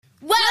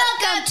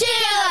Welcome to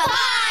the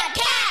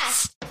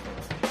podcast.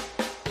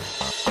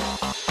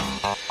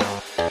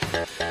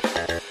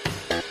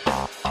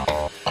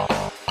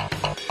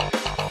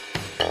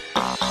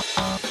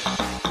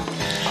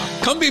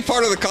 Come be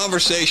part of the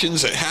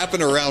conversations that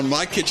happen around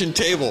my kitchen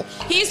table.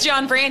 He's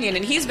John Branyan,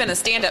 and he's been a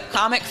stand-up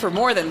comic for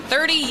more than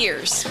 30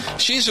 years.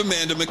 She's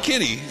Amanda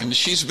McKinney, and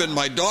she's been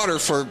my daughter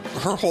for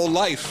her whole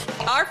life.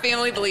 Our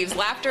family believes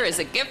laughter is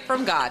a gift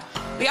from God.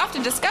 We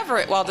often discover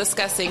it while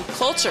discussing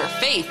culture,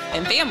 faith,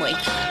 and family.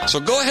 So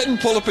go ahead and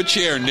pull up a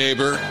chair,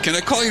 neighbor. Can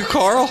I call you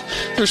Carl?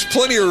 There's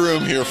plenty of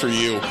room here for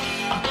you.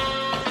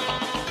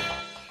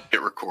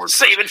 Hit record.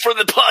 Save it for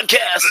the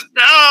podcast.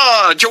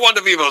 Juan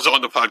DeVevo's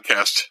on the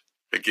podcast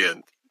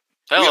again.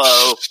 Hello. We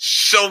have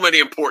so many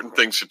important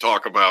things to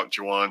talk about,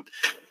 Juan.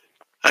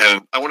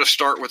 And I want to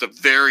start with a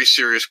very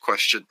serious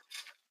question.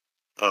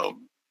 Cause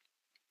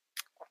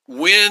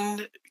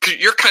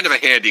you're kind of a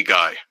handy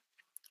guy.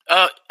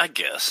 I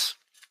guess.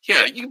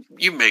 Yeah,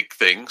 you make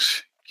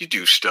things. You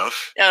do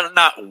stuff. Yeah,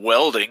 not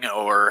welding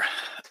or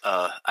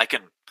I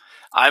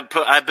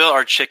built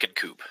our chicken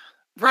coop.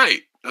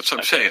 Right. That's what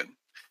I'm saying.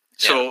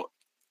 So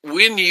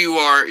when you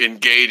are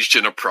engaged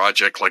in a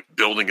project like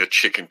building a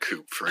chicken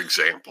coop, for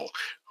example,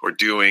 or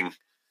doing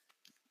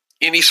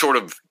any sort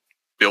of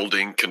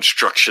building,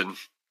 construction,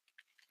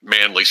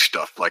 manly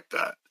stuff like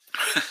that,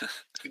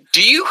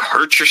 do you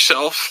hurt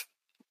yourself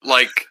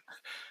like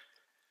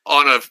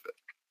on a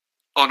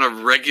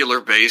regular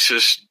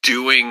basis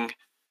doing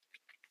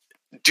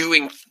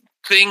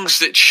things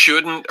that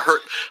shouldn't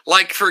hurt?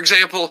 Like, for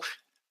example,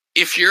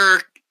 if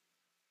you're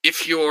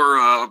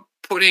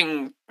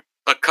putting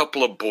a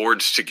couple of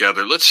boards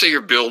together, let's say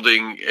you're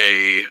building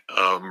a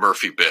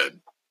Murphy bed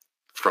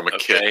from a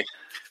kit,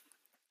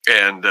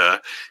 and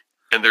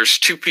there's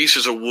two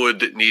pieces of wood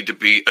that need to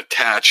be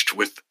attached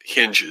with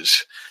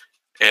hinges.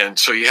 And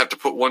so you have to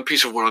put one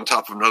piece of wood on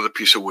top of another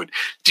piece of wood.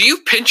 Do you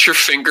pinch your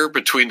finger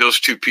between those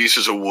two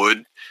pieces of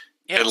wood?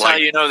 Yeah, that's how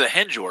you know the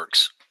hinge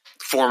works.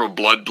 Form a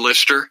blood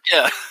blister?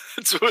 Yeah.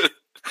 That's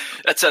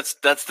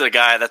the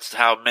guy. That's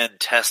how men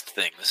test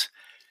things.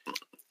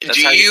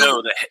 That's how you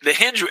know the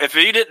hinge. If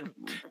you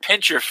didn't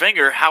pinch your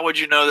finger, how would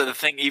you know that the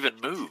thing even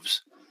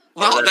moves?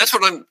 Well, that's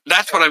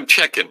what I'm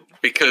checking,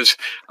 because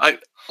I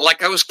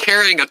was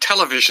carrying a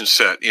television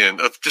set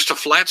just a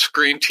flat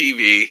screen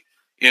TV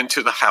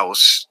into the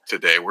house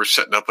today. We're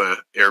setting up a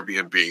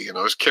Airbnb, and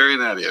I was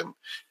carrying that in,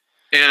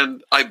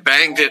 and I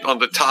banged it on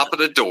the top of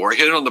the door,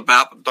 hit it on the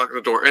back of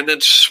the door, and then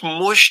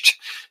smushed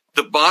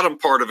the bottom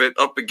part of it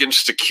up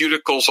against the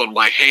cuticles on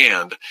my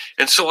hand.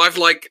 And so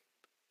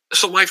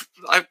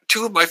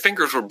two of my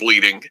fingers were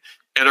bleeding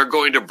and are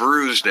going to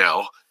bruise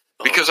now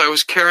because I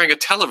was carrying a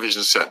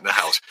television set in the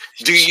house.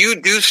 Do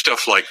you do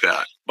stuff like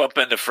that? Bump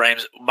into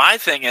frames. My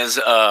thing is,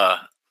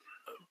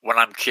 when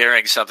I'm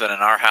carrying something in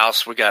our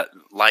house, we got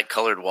light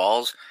colored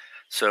walls.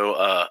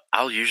 So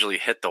I'll usually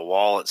hit the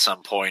wall at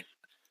some point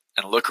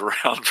and look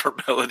around for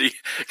Melody,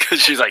 because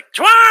she's like,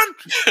 Juan!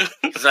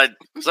 Because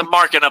I'm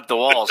marking up the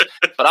walls.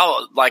 But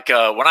I'll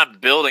when I'm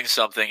building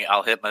something,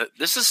 I'll hit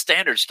this is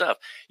standard stuff.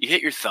 You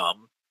hit your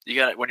thumb. You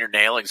got it when you're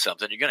nailing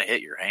something, you're going to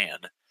hit your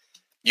hand.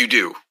 You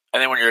do.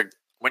 And then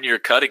when you're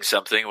cutting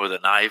something with a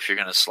knife, you're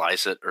going to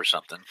slice it or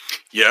something.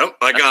 Yep.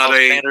 I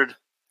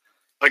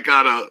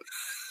got a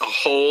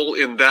hole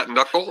in that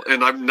knuckle,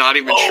 and I'm not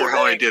even sure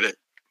how I did it.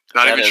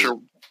 Sure.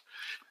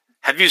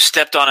 Have you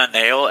stepped on a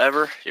nail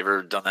ever? You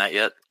ever done that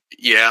yet?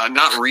 Yeah,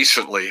 not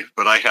recently,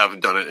 but I have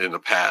done it in the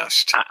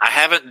past. I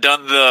haven't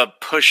done the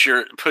push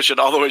it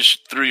all the way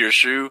through your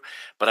shoe,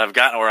 but I've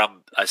gotten where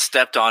I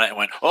stepped on it and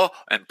went,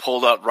 and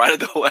pulled up right at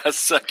the last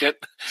second.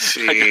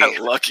 See. I got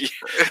lucky.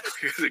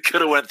 It could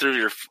have went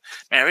through if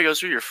it goes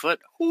through your foot.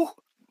 Whew.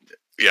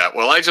 Yeah,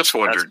 well, I just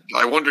wondered.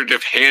 I wondered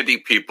if handy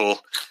people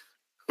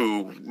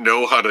who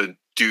know how to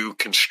do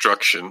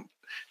construction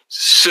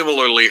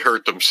similarly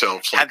hurt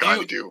themselves like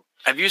I do.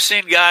 Have you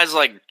seen guys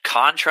like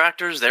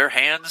contractors, their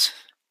hands?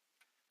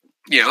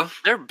 Yeah.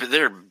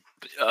 They're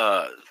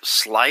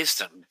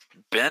sliced and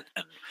bent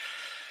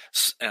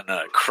and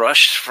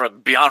crushed from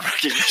beyond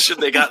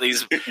recognition. They got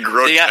these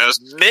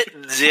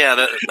mittens,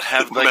 that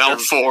have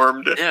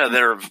malformed.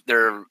 Their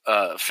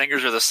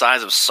fingers are the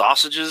size of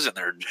sausages, and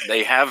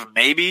they have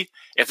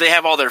if they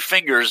have all their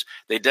fingers,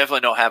 they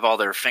definitely don't have all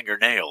their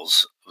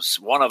fingernails.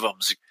 One of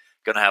them's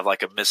going to have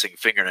like a missing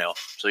fingernail,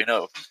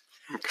 so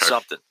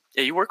something.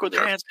 Yeah, you work with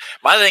your hands.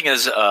 My thing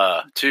is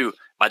too.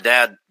 My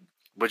dad.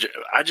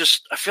 I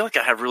feel like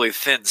I have really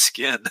thin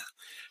skin,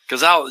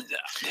 because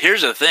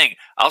here's the thing.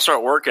 I'll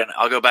start working.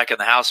 I'll go back in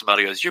the house and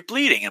somebody goes, "You're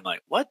bleeding." I'm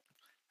like, "What?"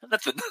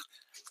 Nothing.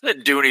 I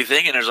didn't do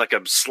anything. And there's like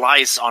a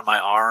slice on my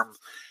arm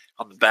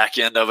on the back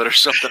end of it or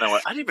something. I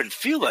didn't even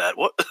feel that.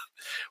 What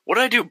did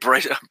I do?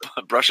 Brush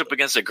up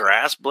against a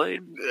grass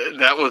blade?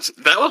 That was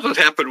what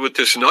happened with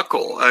this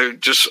knuckle. I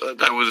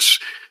was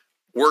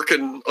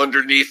working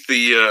underneath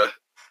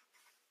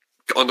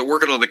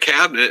working on the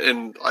cabinet,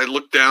 and I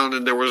looked down,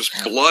 and there was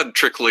blood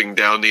trickling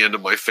down the end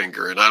of my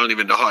finger, and I don't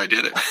even know how I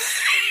did it.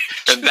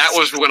 And that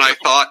was when I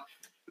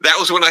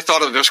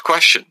thought of this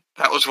question.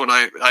 That was when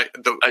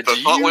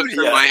the thought went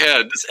through my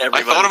head.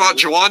 I thought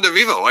about Juan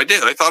DeVevo. I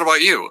did. I thought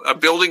about you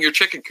building your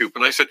chicken coop,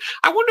 and I said,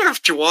 I wonder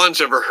if Juan's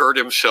ever hurt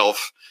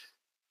himself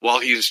while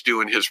he's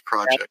doing his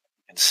project.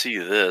 I can see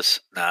this.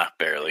 Nah,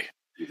 barely.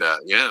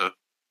 Yeah.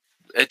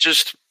 It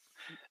just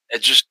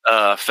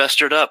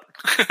festered up.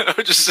 I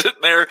was just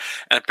sitting there,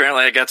 and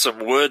apparently I got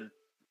some wood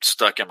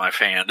stuck in my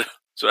fan.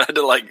 So I had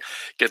to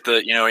get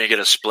you get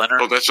a splinter.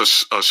 Oh, that's a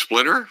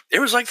splinter? It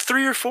was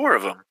 3 or 4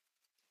 of them.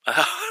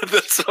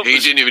 He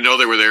didn't even know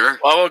they were there.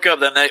 Well, I woke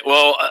up that night.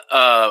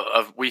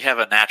 We have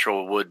a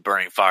natural wood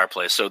burning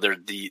fireplace, so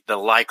the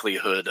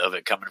likelihood of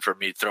it coming from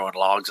me throwing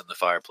logs in the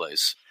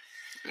fireplace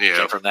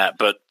came from that.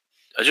 But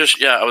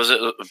I was at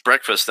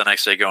breakfast the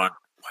next day going,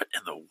 what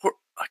in the world?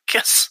 I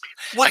guess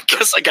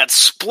I got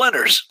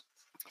splinters.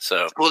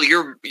 So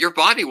your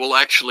body will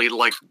actually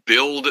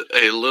build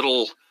a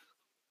little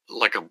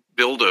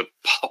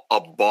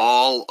a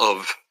ball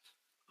of.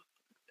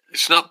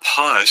 It's not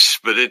pus,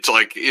 but it's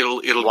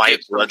it'll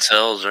white blood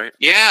cells, right?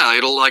 Yeah,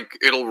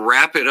 it'll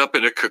wrap it up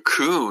in a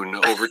cocoon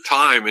over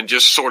time and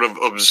just sort of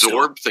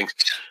absorb things.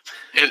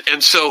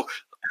 And so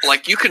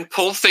you can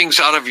pull things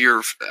out of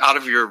your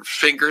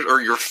fingers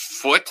or your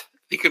foot.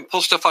 You can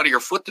pull stuff out of your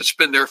foot that's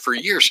been there for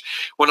years.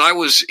 When I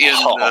was in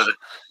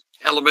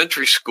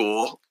elementary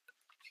school,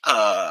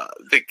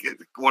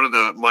 one of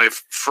my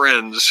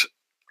friends,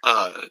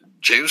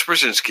 James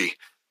Brzezinski.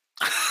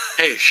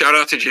 Hey, shout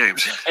out to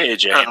James. Hey,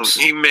 James.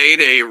 He made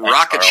a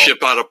rocket ship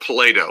out of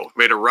Play-Doh.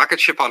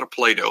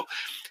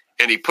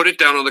 And he put it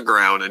down on the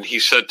ground, and he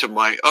said to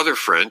my other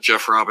friend,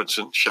 Jeff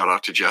Robinson, shout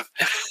out to Jeff,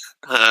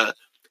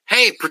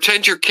 hey,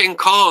 pretend you're King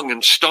Kong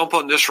and stomp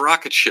on this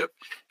rocket ship.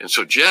 And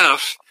so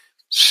Jeff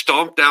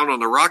stomped down on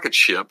the rocket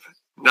ship,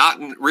 not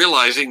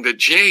realizing that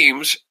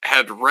James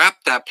had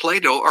wrapped that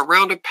Play-Doh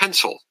around a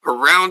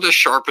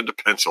sharpened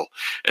pencil.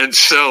 And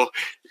so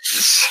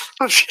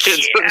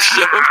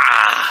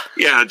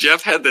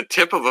Jeff had the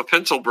tip of a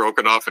pencil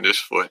broken off in his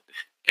foot,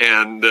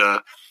 and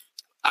I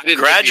didn't.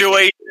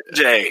 Graduation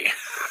day.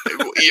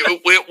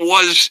 It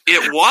was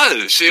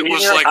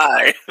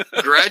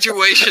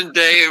graduation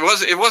day.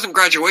 It wasn't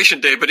graduation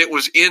day, but it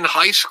was in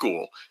high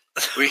school.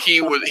 He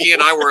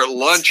and I were at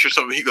lunch or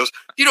something. He goes,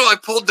 I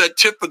pulled that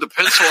tip of the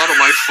pencil out of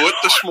my foot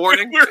this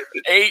morning. We were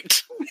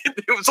 8.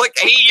 It was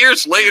 8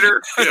 years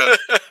later. Yeah.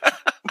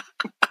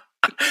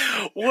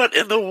 What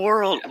in the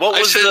world? What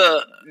was did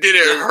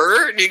it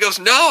hurt? And he goes,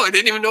 no, I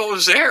didn't even know it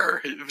was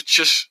there. It was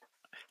just.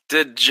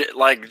 Did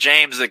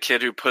James, the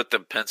kid who put the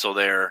pencil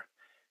there,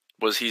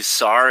 was he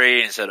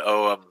sorry and said,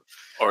 or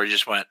he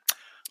just went?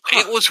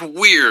 It was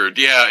weird.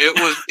 Yeah, it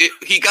was.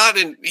 He got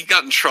in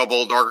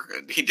trouble.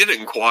 He did it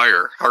in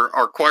choir.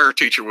 Our choir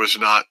teacher was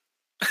not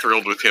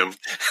thrilled with him.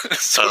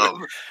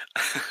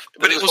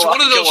 But it was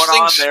one of those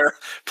things. On there,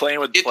 playing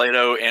with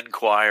Play-Doh in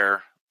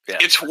choir. Yeah.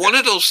 It's one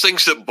of those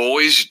things that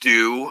boys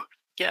do.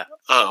 Yeah.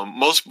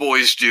 Most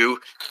boys do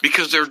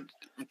because they're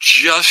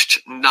just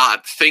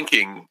not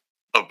thinking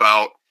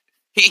about.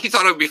 He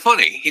thought it would be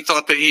funny. He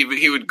thought that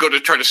he would go to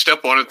try to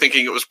step on it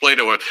thinking it was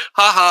Play-Doh. And,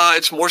 ha,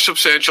 it's more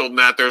substantial than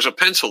that. There's a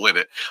pencil in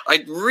it.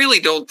 I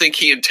really don't think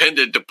he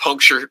intended to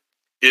puncture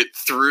it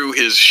through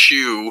his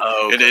shoe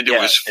and into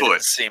his foot.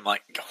 It seemed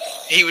like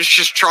he was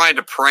just trying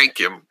to prank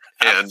him.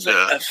 And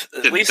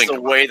at least the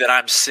way that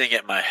I'm seeing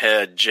it in my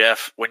head,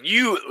 Jeff, when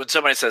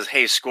somebody says,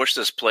 hey, squish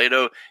this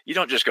Play-Doh, you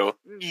don't just go,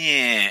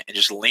 yeah, and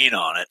just lean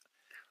on it.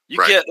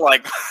 You get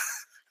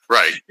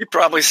right. You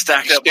probably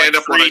stacked up stand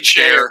up on a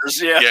chair. Chairs.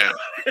 Yeah.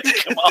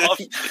 Come off.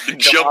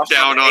 Jump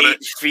down on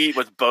 8 feet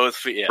with both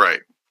feet. Yeah.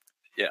 Right.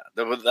 Yeah.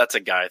 That's a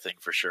guy thing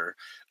for sure.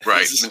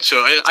 Right. And so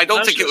I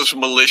don't think it was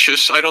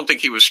malicious. I don't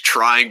think he was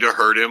trying to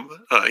hurt him.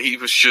 He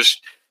was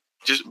just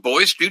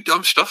boys do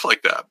dumb stuff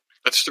like that.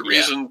 That's the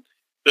reason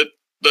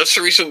that's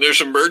the reason there's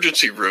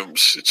emergency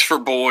rooms. It's for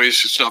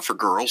boys. It's not for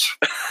girls.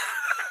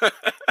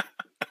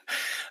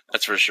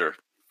 That's for sure.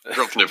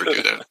 Girls never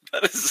do that.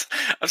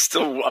 I'm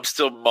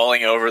still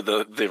mulling over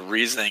the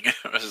reasoning.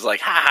 I was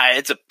like,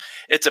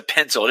 it's a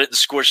pencil. It didn't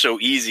squish so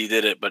easy,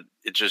 did it? But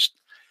he just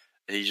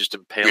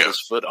impaled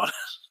his foot on it.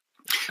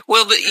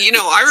 Well,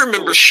 I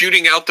remember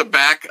shooting out the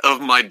back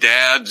of my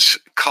dad's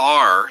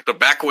car, the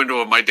back window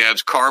of my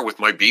dad's car with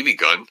my BB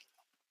gun.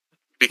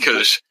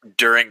 Because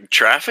during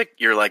traffic,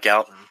 you're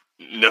out.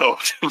 No.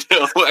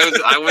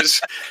 I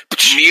was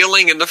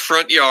kneeling in the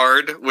front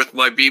yard with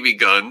my BB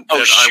gun.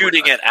 Oh,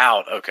 shooting it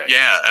out. Okay.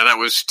 Yeah, and I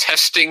was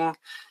testing.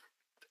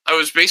 I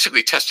was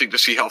basically testing to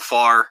see how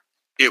far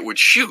it would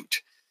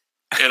shoot.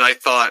 And I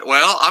thought,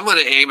 well, I'm going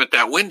to aim at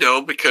that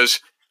window because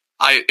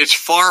it's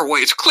far away.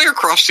 It's clear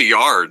across the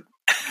yard,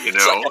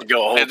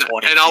 go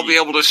and I'll be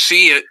able to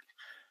see it.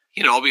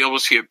 I'll be able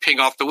to see it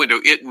ping off the window.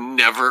 It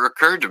never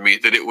occurred to me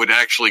that it would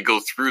actually go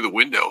through the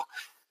window.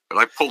 But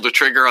I pulled the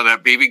trigger on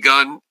that BB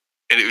gun,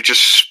 and it was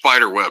just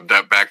spiderweb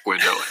that back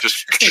window.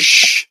 Just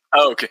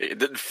okay, it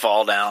didn't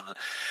fall down.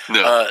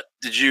 No.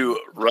 Did you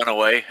run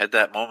away at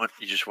that moment?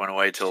 You just went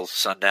away till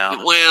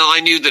sundown? Well, I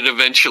knew that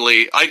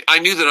eventually I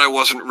knew that I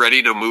wasn't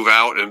ready to move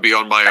out and be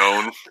on my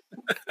own.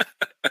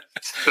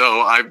 So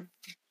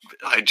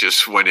I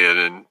just went in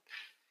and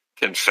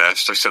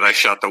confessed. I said, I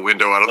shot the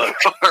window out of the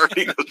car.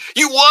 He goes,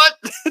 you what?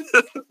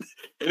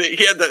 And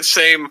he had that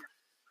same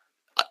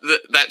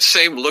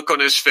look on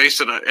his face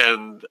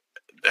and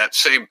that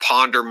same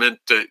ponderment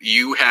that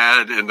you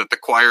had and that the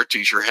choir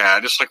teacher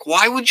had. It's like,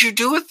 why would you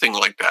do a thing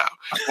like that?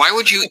 Why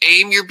would you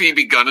aim your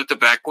BB gun at the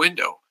back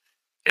window?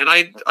 And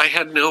I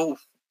had no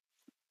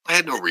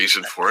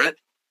reason for it.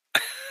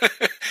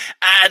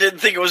 I didn't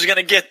think it was going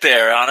to get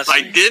there, honestly.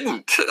 I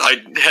didn't.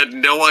 I had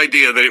no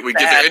idea that it would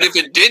get there. And if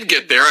it did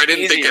get there, I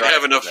didn't think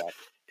I'd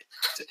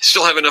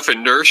still have enough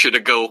inertia to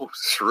go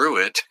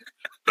through it.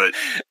 But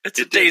it's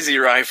a daisy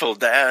rifle,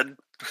 Dad.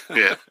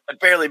 Yeah. It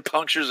barely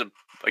punctures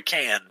a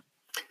can.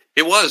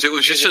 It was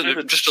just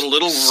a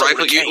little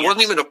rifle. It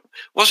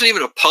wasn't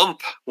even a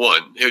pump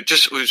one. It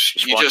just was.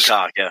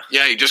 Cock,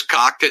 yeah. You just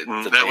cocked it,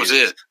 and that was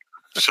it.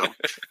 So,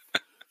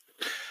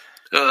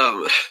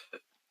 all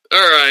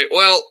right.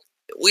 Well,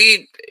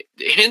 we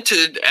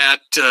hinted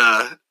at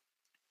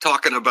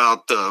talking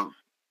about the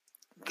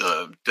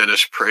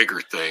Dennis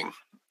Prager thing.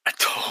 I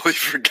totally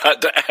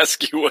forgot to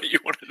ask you what you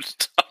wanted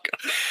to talk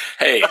about.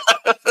 Hey,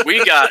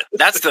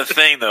 that's the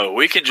thing, though.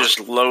 We can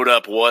just load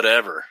up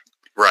whatever,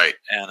 right?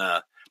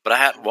 And but I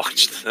hadn't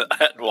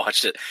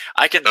watched it.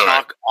 I can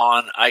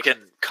I can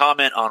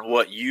comment on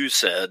what you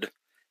said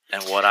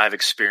and what I've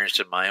experienced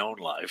in my own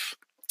life.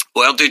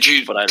 Well,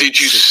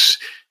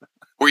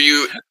 were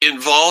you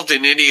involved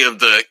in any of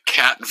the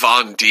Kat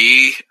Von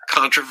D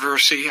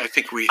controversy? I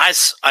think I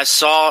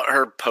saw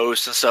her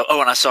post and stuff.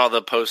 Oh, and I saw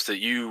the post that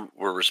you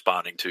were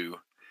responding to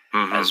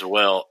as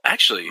well.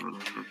 Actually,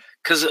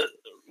 because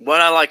what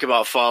I like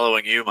about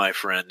following you, my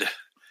friend,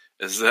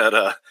 is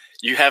that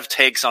you have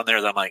takes on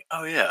there that I'm like,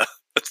 oh yeah,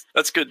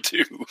 that's good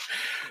too.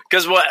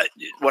 Because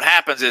what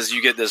happens is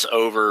you get this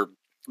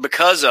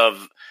because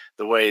of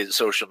the way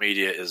social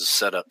media is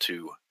set up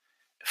to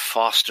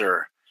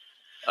foster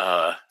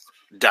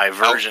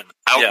diversion,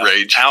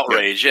 outrage.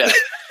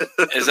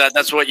 Is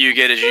that's what you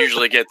get? Is you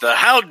usually get the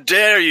 "How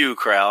dare you"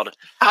 crowd.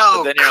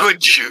 How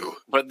could you?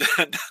 But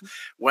then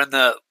when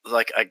I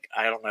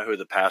don't know who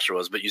the pastor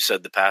was, but you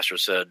said the pastor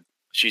said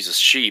she's a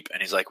sheep,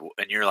 and he's like,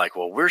 and you're like,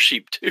 well, we're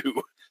sheep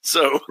too.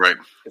 So right,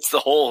 it's the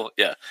whole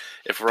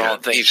If we're all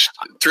thinking, he's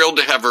thrilled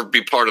to have her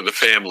be part of the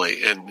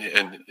family, and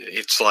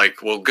it's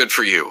like, well, good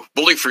for you,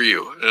 bully for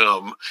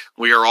you.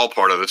 We are all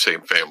part of the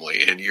same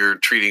family, and you're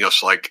treating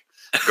us like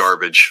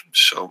garbage.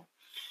 So.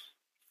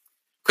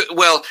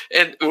 Well,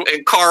 and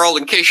Carl,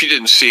 in case you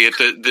didn't see it,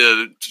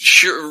 the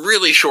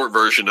really short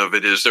version of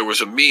it is there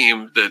was a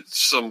meme that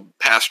some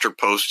pastor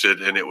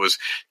posted, and it was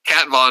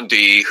Kat Von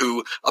D,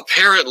 who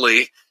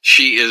apparently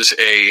she is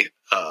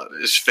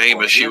is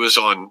famous. She was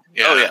on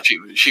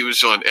she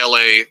was on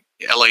LA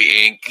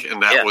Inc.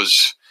 and that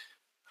was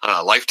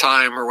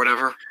Lifetime or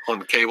whatever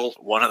on cable.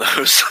 One of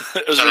those.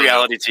 It was a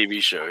reality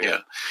TV show.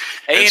 Yeah.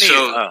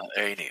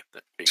 A&E.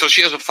 So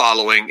she has a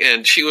following,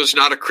 and she was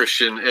not a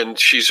Christian, and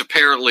she's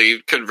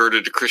apparently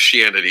converted to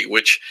Christianity,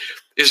 which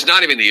is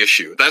not even the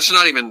issue. That's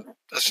not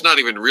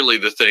even really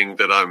the thing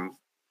that I'm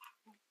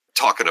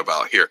talking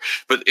about here.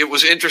 But it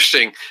was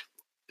interesting.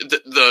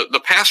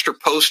 The pastor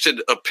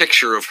posted a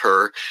picture of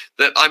her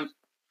that I'm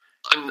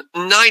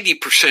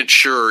 90%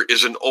 sure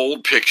is an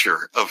old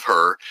picture of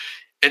her.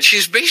 And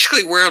she's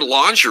basically wearing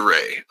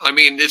lingerie. I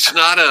mean, it's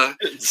not I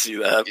didn't see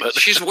that, but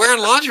she's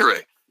wearing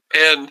lingerie,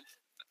 and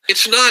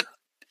it's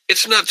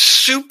not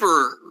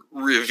super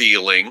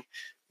revealing,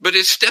 but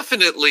it's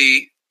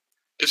definitely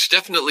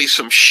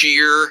some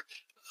sheer.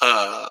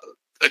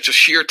 It's a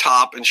sheer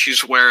top, and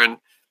she's wearing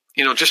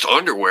just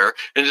underwear,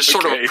 and it's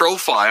sort of a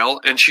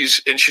profile, and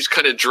she's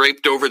kind of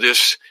draped over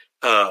this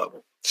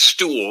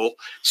stool.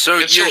 So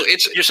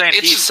you're saying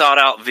he sought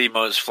out the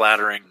most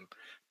flattering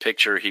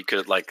picture he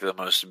could, like the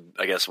most,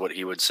 I guess what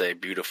he would say,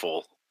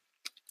 beautiful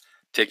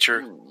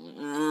picture.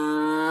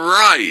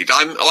 Right.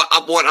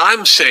 What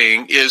I'm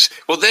saying is,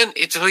 well, then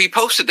he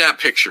posted that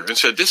picture and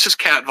said, "This is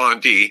Kat Von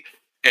D,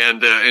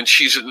 and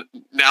she's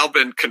now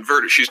been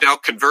converted. She's now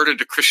converted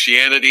to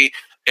Christianity,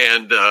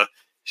 and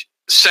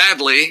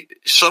sadly,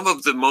 some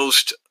of the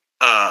most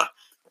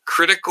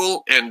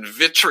critical and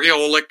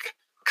vitriolic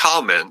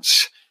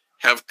comments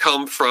have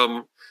come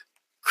from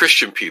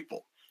Christian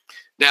people."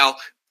 Now,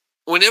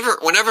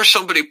 Whenever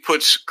somebody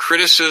puts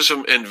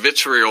criticism and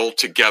vitriol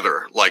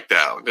together like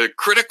that, the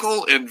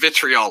critical and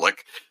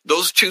vitriolic,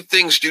 those two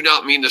things do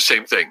not mean the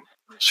same thing.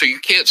 So you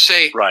can't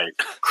say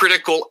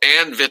critical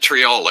and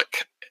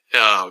vitriolic.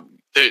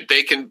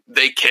 They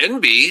can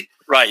be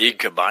right. You can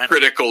combine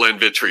critical and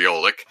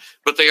vitriolic,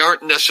 but they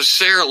aren't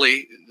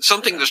necessarily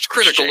something that's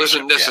critical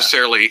isn't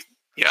necessarily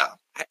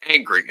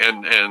angry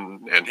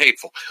and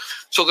hateful.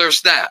 So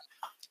there's that.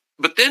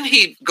 But then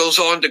he goes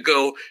on to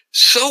go,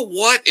 so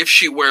what if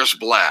she wears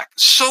black?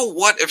 So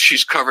what if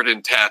she's covered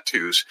in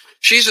tattoos?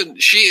 She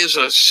is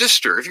a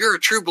sister. If you're a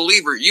true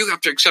believer, you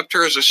have to accept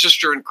her as a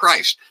sister in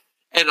Christ.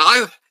 And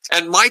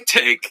my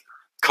take,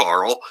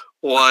 Carl,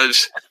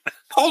 was,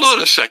 hold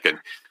on a second.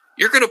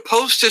 You're going to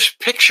post this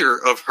picture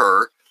of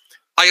her,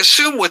 I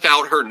assume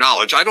without her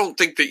knowledge. I don't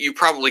think that you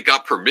probably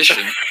got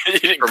permission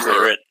from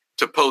her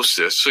to post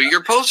this. So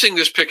you're posting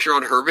this picture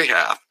on her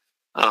behalf.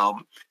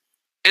 And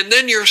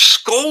then you're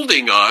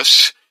scolding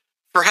us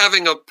for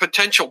having a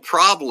potential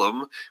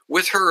problem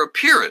with her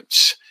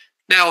appearance.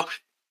 Now,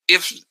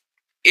 if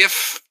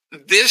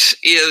this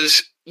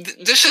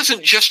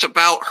isn't just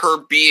about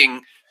her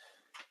being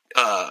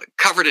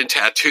covered in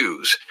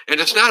tattoos, and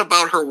it's not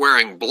about her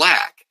wearing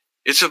black.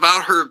 It's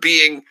about her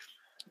being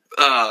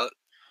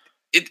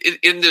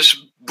in this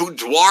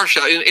boudoir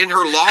shot, in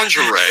her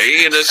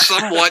lingerie, in a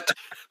somewhat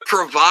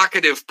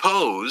provocative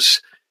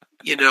pose,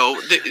 you know.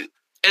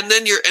 And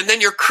then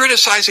you're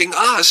criticizing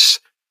us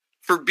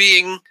for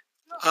being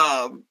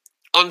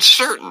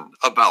uncertain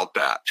about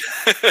that.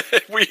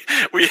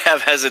 we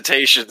have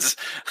hesitations,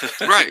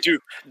 right?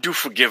 do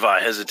forgive our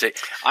hesitation.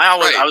 I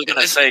was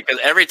going to say, because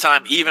every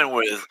time, even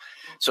with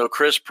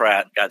Chris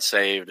Pratt got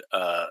saved,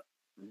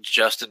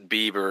 Justin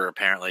Bieber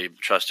apparently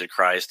trusted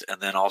Christ,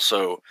 and then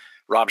also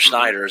Rob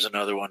Schneider is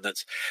another one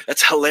that's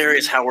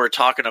hilarious. How we're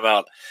talking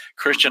about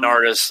Christian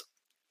artists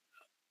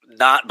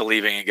not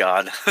believing in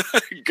God,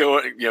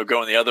 going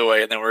the other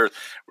way, and then we're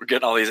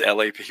getting all these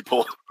LA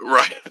people.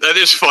 Right, that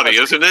is funny,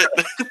 isn't it?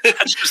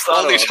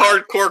 All these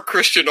hardcore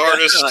Christian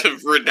artists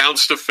have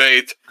renounced the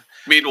faith.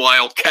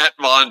 Meanwhile, Kat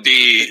Von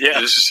D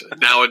is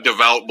now a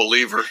devout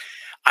believer.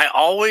 I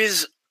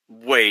always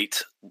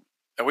wait,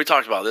 and we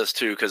talked about this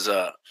too, because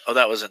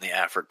that was in the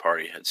Afrik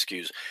party.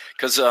 Excuse,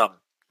 because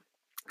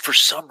for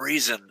some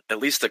reason, at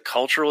least the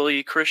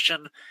culturally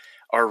Christian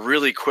are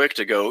really quick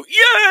to go,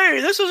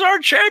 yay, this is our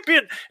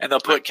champion. And they'll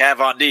put Kat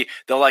Von D,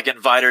 they'll like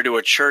invite her to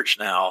a church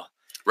now.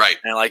 Right.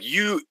 And like,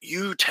 you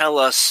tell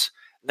us,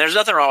 there's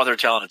nothing wrong with her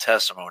telling a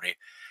testimony,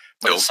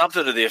 but it's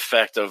something to the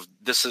effect of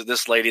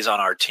this lady's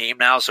on our team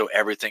now. So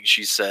everything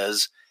she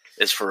says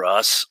is for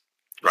us.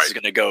 Right. This is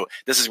going to go,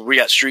 we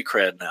got street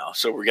cred now.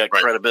 So we got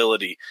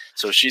credibility.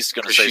 So she's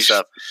going to say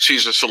stuff.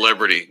 She's a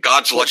celebrity.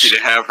 God's lucky to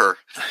have her.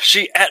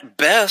 At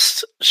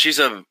best, she's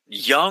a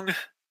young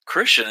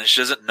Christian and she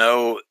doesn't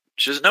know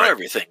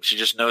everything. She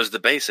just knows the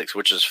basics,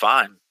 which is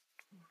fine.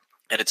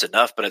 And it's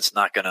enough, but it's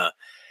not gonna,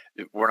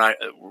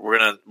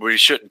 we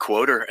shouldn't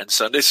quote her in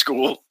Sunday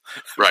school.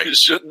 Right. We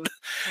shouldn't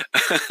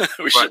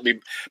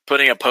be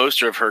putting a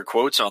poster of her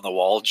quotes on the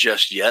wall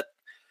just yet.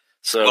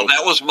 So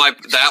that was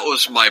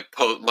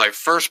my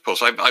first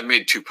post. I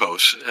made two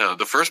posts.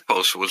 The first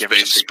post was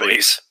basically,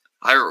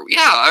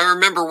 I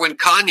remember when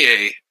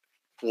Kanye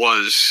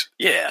was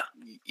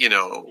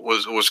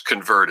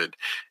converted,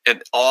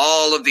 and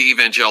all of the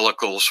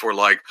evangelicals were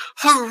like,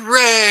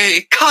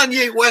 hooray,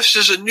 Kanye West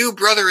is a new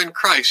brother in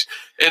Christ.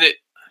 And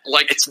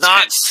it's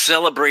not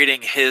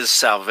celebrating his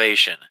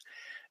salvation.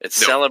 It's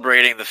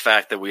celebrating the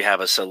fact that we have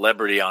a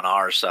celebrity on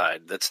our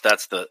side.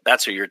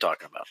 That's who you're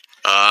talking about.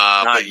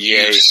 But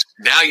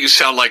now you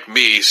sound like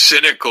me,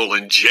 cynical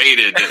and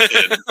jaded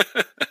and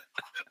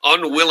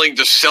unwilling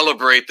to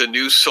celebrate the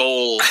new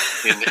soul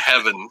in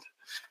heaven.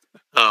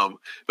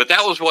 But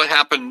that was what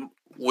happened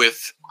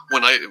with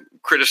when I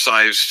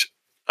criticized,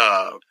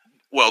 Joel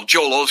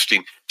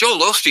Osteen.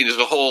 Joel Osteen is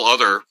a whole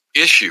other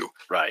issue.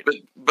 Right.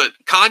 But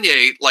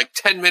Kanye, like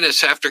 10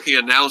 minutes after he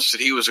announced that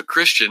he was a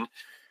Christian,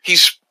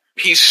 he's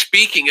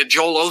speaking at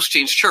Joel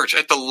Osteen's church,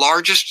 at the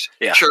largest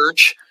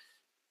church,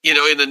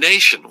 in the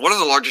nation, one of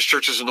the largest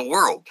churches in the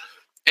world.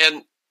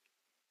 And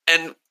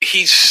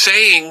he's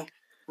saying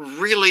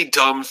really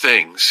dumb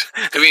things.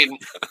 I mean,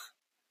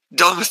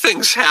 dumb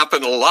things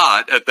happen a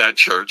lot at that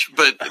church,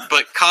 but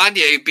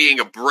Kanye being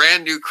a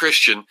brand new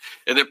Christian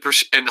and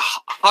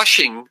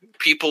hushing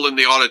people in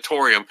the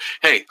auditorium,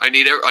 hey, I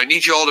need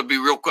you all to be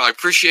real quiet. I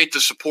appreciate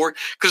the support,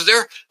 because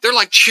they're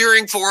like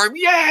cheering for him.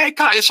 Yay!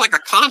 It's like a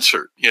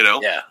concert,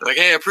 Yeah. Like,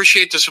 hey, I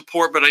appreciate the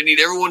support, but I need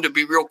everyone to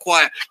be real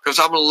quiet because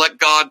I'm going to let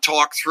God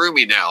talk through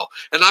me now.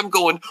 And I'm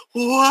going,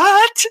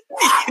 what?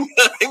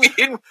 I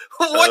mean,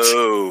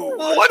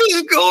 what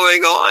is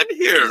going on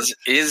here?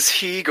 Is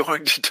he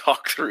going to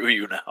talk through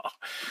you now?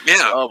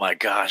 Yeah. Oh my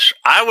gosh.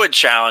 I would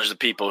challenge the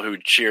people who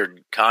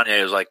cheered Kanye.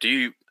 It was like, do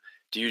you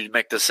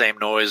make the same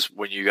noise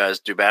when you guys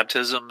do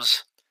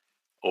baptisms,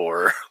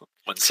 or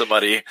when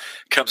somebody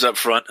comes up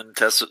front and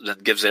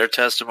gives their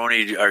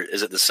testimony?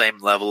 Is it the same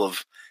level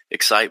of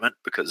excitement?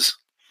 Because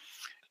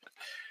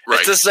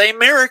it's the same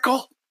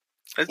miracle.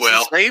 It's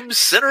the same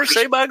sinner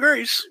saved by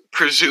grace.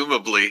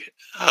 Presumably.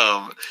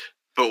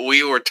 But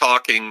we were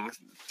talking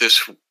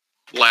this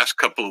last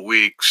couple of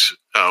weeks.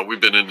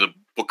 We've been in the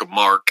book of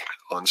Mark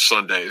on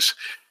Sundays,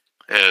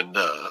 and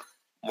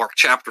Mark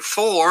chapter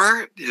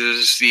 4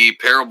 is the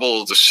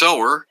parable of the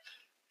sower,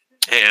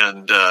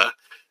 and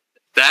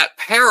that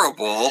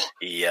parable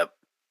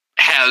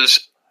has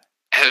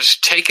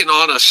taken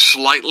on a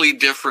slightly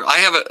different. I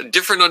have a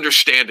different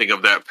understanding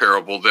of that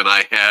parable than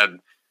I had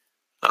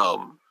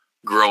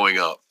growing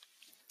up.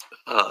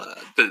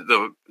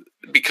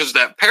 Because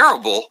that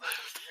parable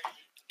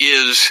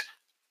is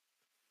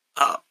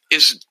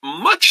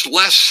much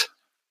less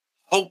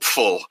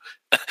hopeful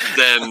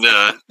than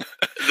a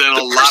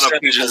lot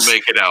of people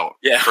make it out.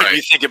 Yeah, right.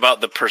 You think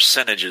about the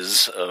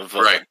percentages of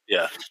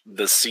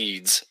the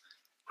seeds.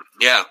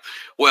 Yeah,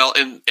 well,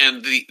 and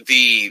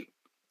the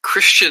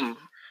Christian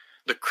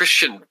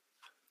Christian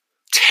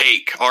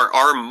take,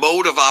 our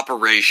mode of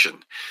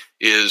operation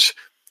is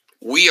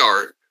we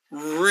are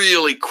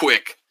really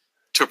quick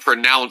to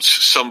pronounce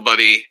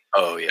somebody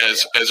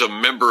as a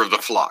member of the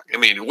flock. I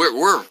mean,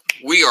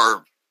 we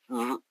are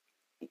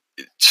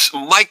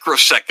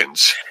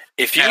microseconds.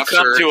 If you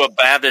come to a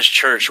Baptist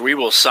church, we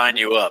will sign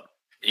you up.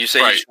 You say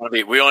you just want to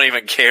be, we don't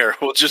even care.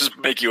 We'll just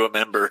make you a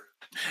member.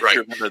 Right.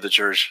 You're a member of the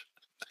church.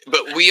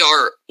 But we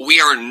are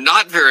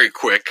not very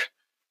quick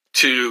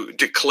to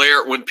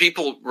declare when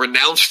people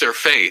renounce their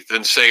faith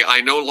and say,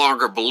 I no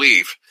longer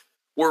believe.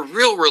 We're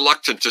real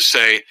reluctant to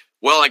say,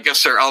 well, I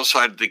guess they're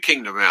outside of the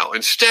kingdom now.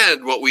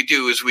 Instead, what we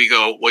do is we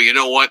go, well, you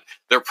know what?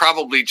 They're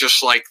probably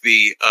just like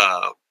the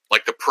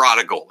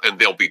prodigal, and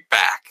they'll be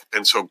back.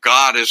 And so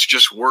God is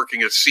just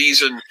working a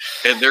season,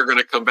 and they're going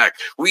to come back.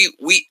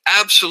 We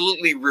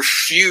absolutely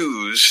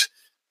refuse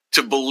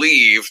to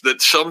believe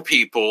that some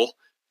people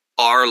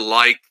are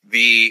like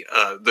the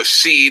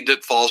seed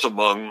that falls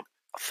among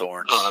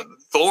thorns,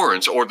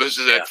 or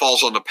that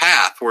falls on the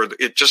path where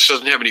it just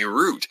doesn't have any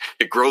root.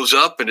 It grows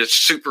up and it's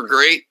super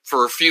great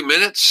for a few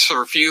minutes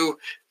or a few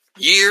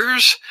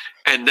years,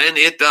 and then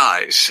it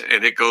dies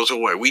and it goes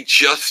away. We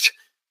just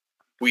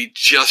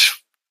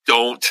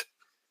don't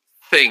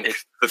think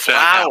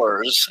that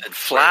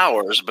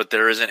flowers, but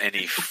there isn't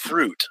any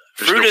fruit.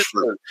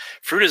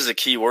 Fruit is the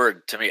key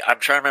word to me. I'm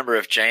trying to remember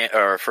if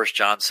First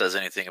John says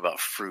anything about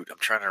fruit. I'm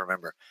trying to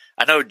remember.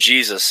 I know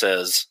Jesus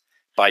says,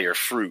 by your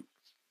fruit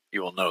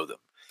you will know them.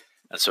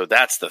 And so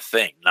that's the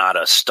thing, not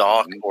a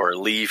stalk or a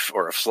leaf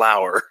or a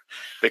flower.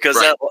 Because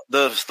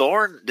the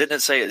thorn, didn't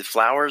it say it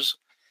flowers?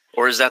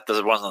 Or is that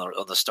the one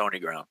on the stony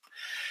ground?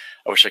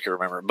 I wish I could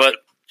remember. But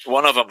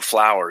one of them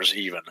flowers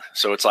even.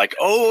 So it's like,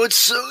 oh, it's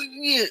so,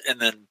 and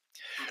then,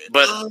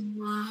 but I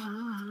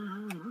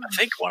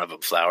think one of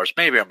them flowers.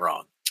 Maybe I'm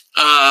wrong.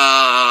 Seed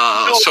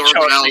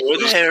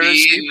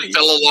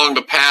fell along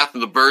the path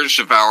and the birds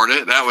devoured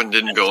it. That one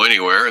didn't go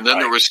anywhere. And then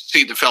there was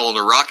seed that fell on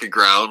the rocky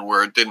ground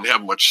where it didn't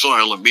have much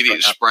soil. Immediately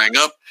sprang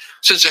up.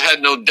 Since it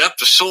had no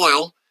depth of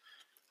soil,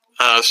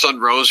 sun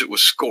rose, it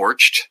was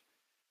scorched.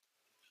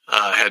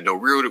 Had no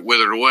root, it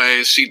withered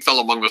away. Seed fell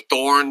among the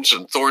thorns,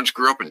 and thorns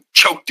grew up and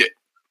choked it.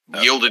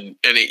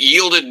 It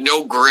yielded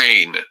no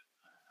grain.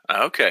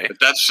 Okay. But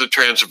that's the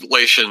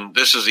translation.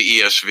 This is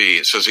the ESV.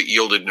 It says it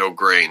yielded no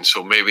grain.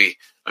 So maybe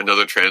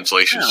another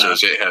translation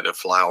says it had a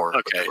flower.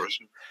 Okay.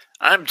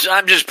 I'm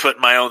just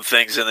putting my own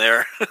things in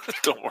there.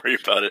 Don't worry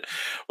about it.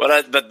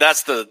 But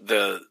that's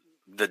the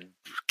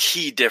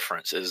key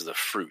difference is the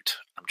fruit.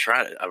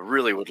 I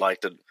really would like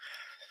to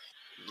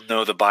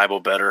know the Bible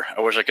better.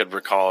 I wish I could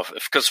recall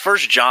because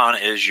First John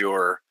is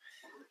your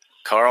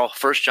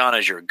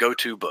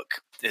go-to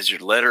book. Is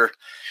your letter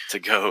to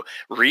go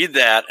read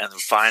that and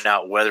find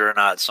out whether or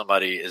not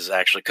somebody is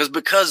actually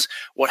because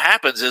what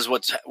happens is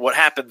what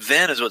happened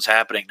then is what's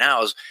happening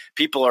now is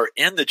people are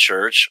in the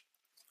church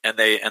and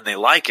they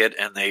like it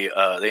and they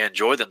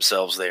enjoy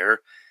themselves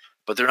there,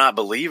 but they're not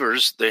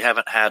believers. They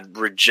haven't had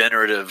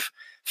regenerative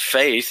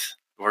faith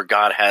where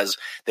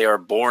they are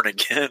born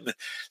again.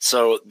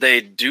 So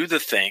they do the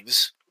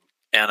things.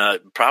 And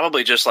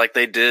probably just like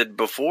they did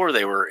before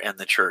they were in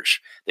the church,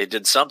 they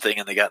did something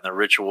and they got in the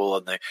ritual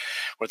and they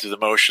went through the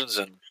motions,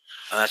 and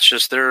that's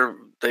just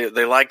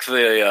they like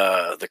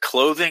the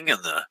clothing and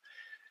the.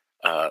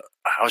 I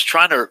was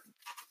trying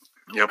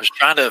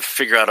to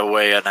figure out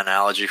an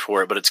analogy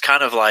for it, but it's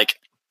kind of like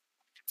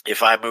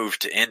if I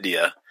moved to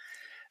India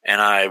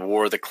and I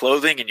wore the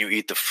clothing and you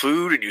eat the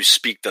food and you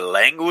speak the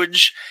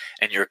language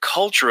and you're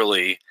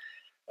culturally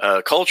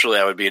I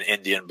would be an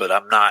Indian, but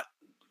I'm not.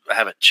 I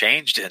haven't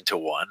changed into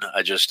one.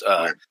 I just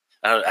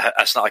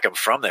it's not like I'm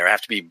from there. I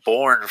have to be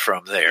born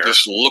from there.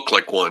 Just look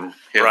like one,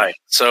 right?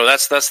 So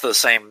that's the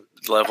same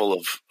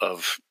level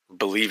of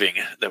believing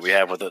that we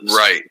have with it,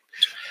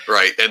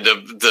 right? And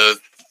the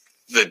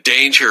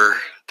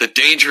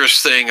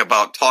dangerous thing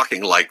about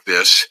talking like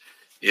this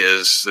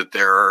is that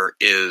there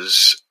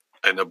is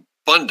an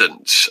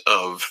abundance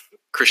of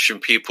Christian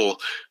people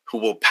who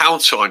will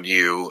pounce on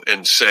you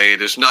and say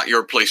it is not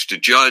your place to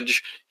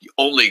judge.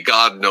 Only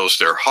God knows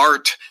their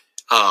heart.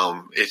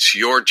 It's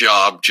your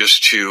job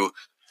just to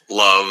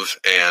love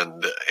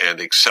and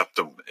accept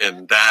them.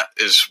 And that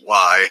is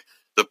why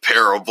the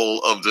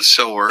parable of the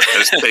sower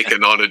has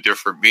taken on a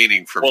different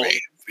meaning for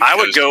me. I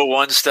would go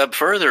one step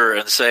further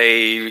and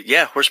say,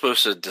 we're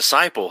supposed to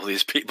disciple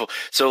these people.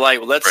 So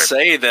let's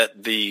say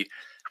that the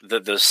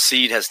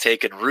seed has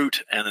taken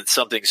root and then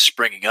something's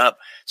springing up.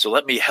 So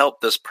let me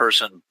help this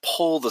person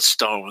pull the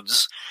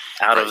stones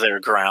out of their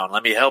ground.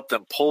 Let me help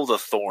them pull the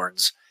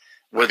thorns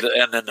with,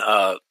 and then,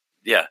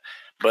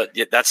 but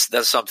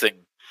that's something.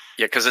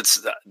 Yeah.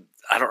 Cause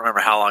I don't remember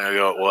how long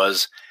ago it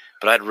was,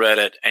 but I'd read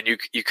it and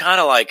you kind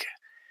of like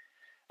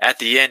at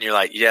the end, you're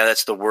like,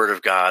 that's the word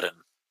of God. And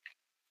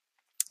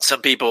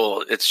some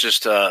people, it's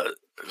just,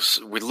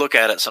 we look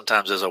at it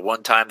sometimes as a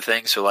one-time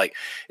thing. So like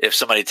if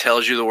somebody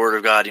tells you the word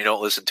of God, you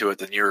don't listen to it,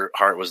 then your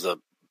heart was the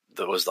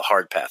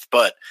hard path.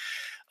 But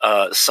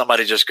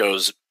somebody just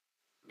goes,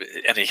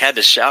 and he had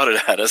to shout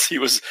it at us. He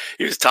was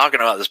talking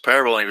about this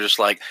parable, and he was just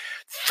like,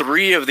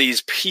 3 of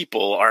these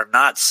people are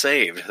not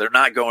saved. They're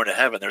not going to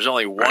heaven. There's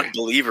only one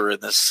believer in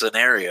this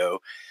scenario.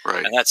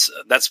 Right. And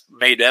that's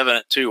made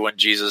evident too when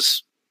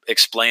Jesus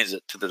explains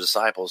it to the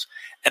disciples.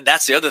 And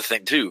that's the other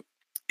thing too,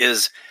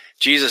 is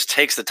Jesus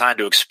takes the time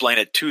to explain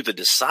it to the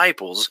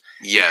disciples.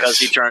 Yes. Because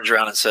he turns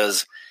around and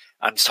says,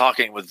 I'm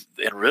talking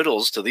in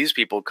riddles to these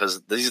people because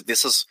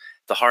this is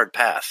the hard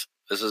path.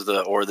 This is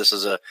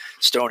a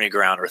stony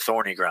ground or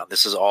thorny ground.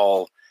 This is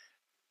all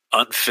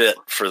unfit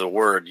for the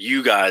word.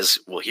 You guys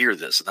will hear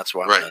this, and that's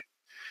why I'm going to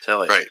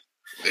tell you. Right.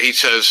 He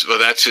says, well,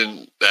 that's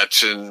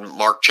in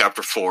Mark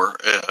chapter 4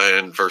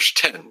 and verse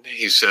 10.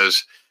 He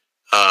says,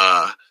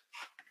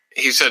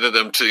 he said to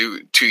them,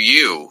 to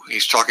you,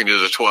 he's talking to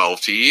the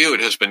 12, to you it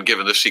has been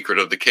given the secret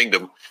of the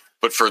kingdom,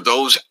 but for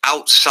those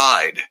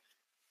outside,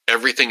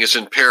 everything is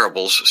in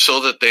parables, so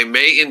that they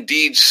may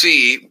indeed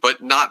see,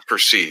 but not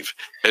perceive,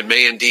 and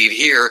may indeed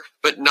hear,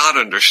 but not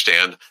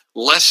understand,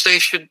 lest they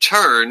should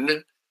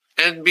turn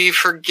and be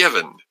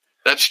forgiven.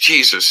 That's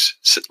Jesus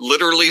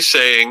literally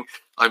saying,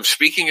 I'm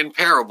speaking in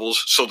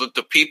parables so that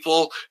the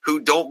people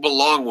who don't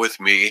belong with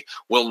me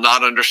will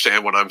not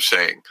understand what I'm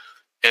saying.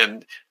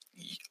 And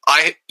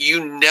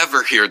you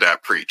never hear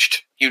that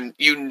preached. You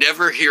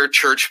never hear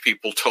church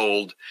people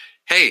told,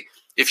 hey,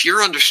 if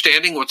you're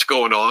understanding what's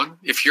going on,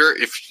 if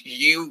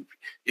you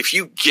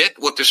get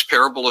what this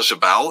parable is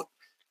about,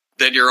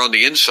 then you're on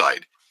the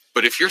inside.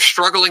 But if you're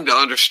struggling to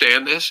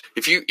understand this,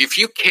 if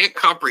you can't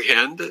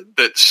comprehend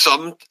that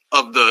some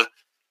of the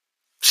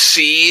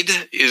seed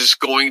is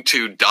going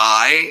to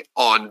die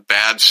on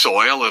bad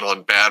soil and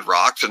on bad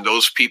rocks, and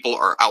those people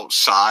are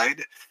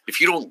outside,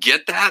 if you don't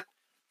get that,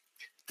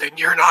 then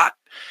you're not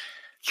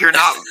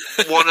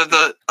one of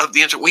the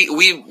answer.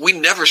 We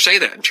never say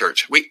that in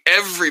church. We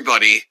think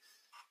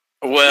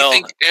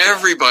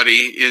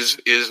everybody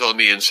is on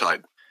the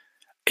inside.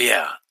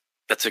 Yeah,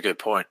 that's a good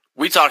point.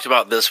 We talked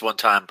about this one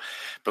time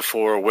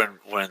before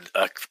when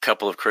a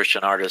couple of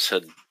Christian artists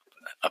had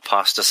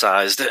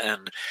apostatized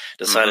and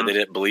decided they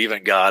didn't believe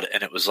in God,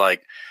 and it was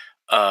like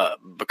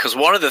because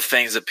one of the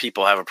things that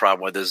people have a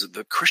problem with is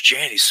the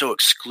Christianity is so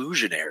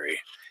exclusionary.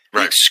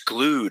 They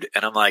exclude,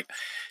 and I'm like,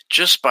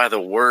 just by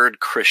the word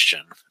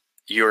Christian,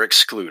 you're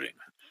excluding.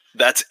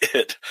 That's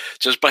it.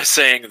 Just by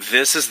saying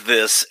this is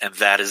this and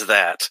that is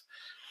that.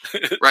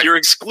 You're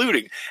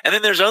excluding. And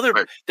then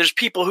there's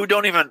people who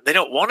they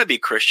don't want to be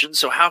Christians,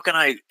 so how can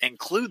I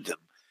include them?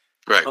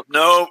 Right.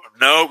 No,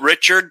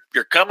 Richard,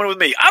 you're coming with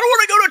me. I don't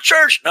want to go to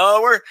church.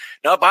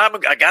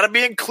 I got to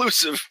be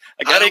inclusive.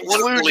 I got to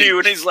include you.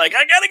 And he's like,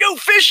 I got to go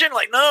fishing.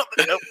 Like, no,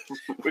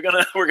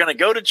 we're gonna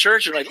go to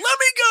church. And like, let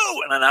me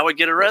go. And then I would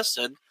get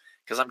arrested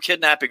because I'm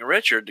kidnapping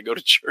Richard to go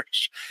to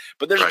church.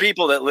 But there's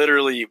people that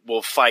literally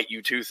will fight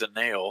you tooth and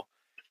nail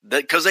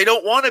because they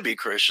don't want to be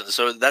Christians.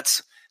 So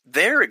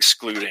they're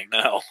excluding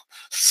now.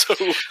 So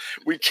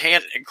we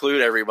can't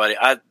include everybody.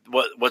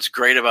 What's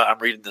great about I'm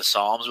reading the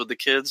Psalms with the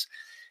kids,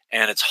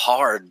 and it's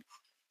hard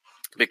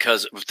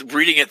because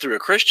reading it through a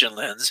Christian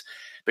lens,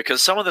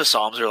 because some of the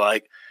Psalms are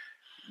like,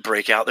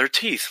 break out their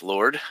teeth,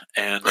 Lord,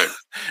 and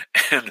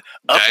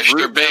dash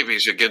their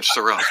babies against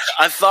the rocks.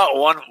 I thought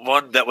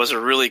one that was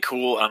a really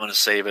cool, I'm going to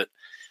save it.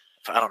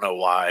 I don't know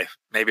why.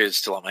 Maybe it's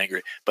still I'm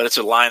angry, but it's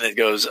a line that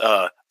goes,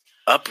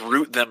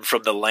 uproot them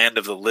from the land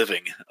of the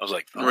living. I was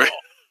like, oh. Right.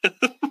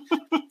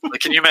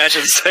 Like, can you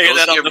imagine saying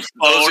that on the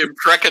phone? Those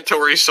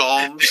imprecatory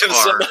psalms. And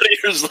somebody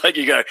was like,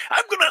 I'm going to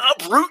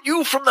uproot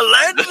you from the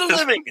land of the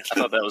living. I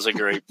thought that was a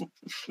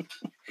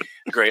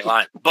great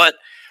line. But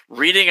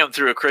reading them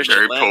through a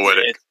Christian lens,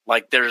 poetic.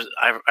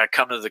 I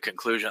come to the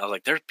conclusion, I was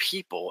like, there are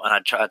people, and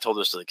I told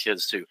this to the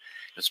kids too,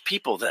 there's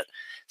people that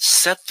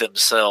set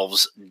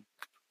themselves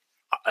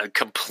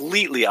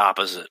completely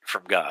opposite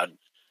from God.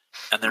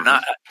 And they're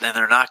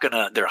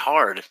they're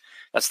hard.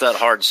 That's that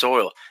hard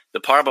soil. The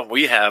problem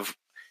we have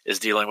is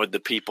dealing with the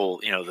people,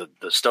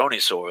 the stony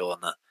soil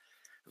and the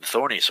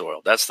thorny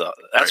soil. That's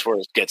where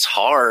it gets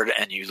hard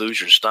and you lose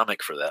your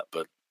stomach for that.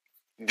 But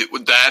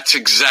that's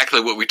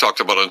exactly what we talked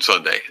about on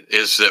Sunday,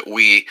 is that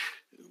we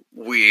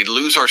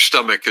lose our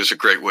stomach is a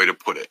great way to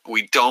put it.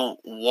 We don't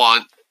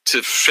want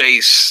to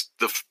face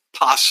the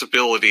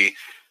possibility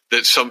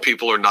that some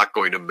people are not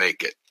going to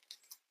make it,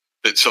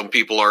 that some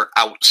people are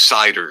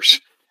outsiders.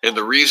 And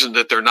the reason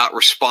that they're not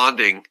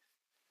responding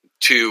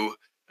to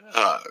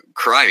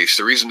Christ,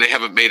 the reason they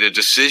haven't made a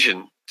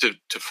decision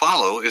to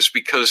follow, is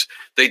because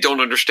they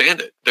don't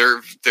understand it.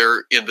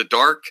 They're in the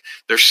dark,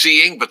 they're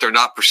seeing, but they're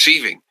not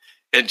perceiving.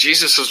 And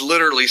Jesus is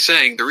literally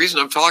saying, the reason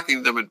I'm talking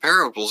to them in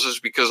parables is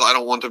because I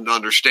don't want them to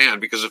understand,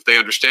 because if they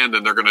understand,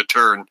 then they're going to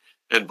turn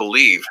and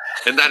believe.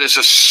 And that is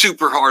a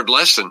super hard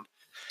lesson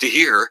to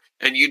hear.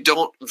 And you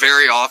don't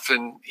very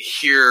often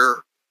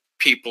hear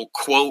people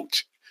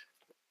quote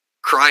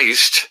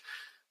Christ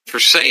for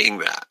saying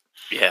that.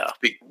 Yeah.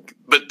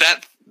 But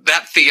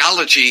that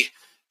theology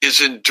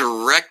is in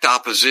direct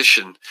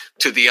opposition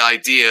to the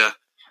idea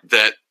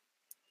that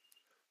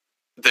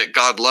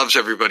God loves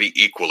everybody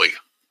equally,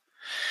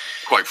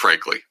 quite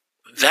frankly.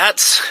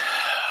 That's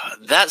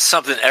that's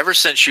something. Ever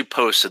since you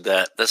posted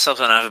that, that's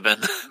something I've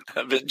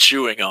been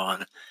chewing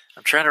on.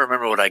 I'm trying to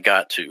remember what I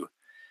got to.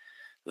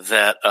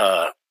 That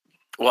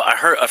well, I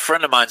heard a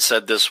friend of mine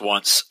said this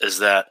once. Is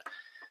that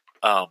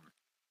the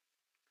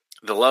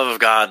love of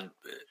God,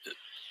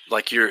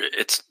 like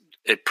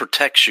it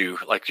protects you,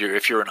 like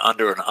if you're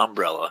under an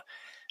umbrella,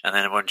 and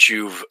then once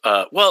you've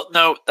well,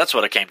 no, that's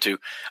what I came to.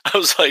 I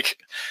was like,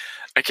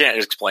 I can't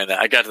explain that.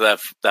 I got to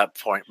that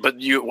point, but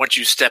once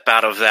you step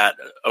out of that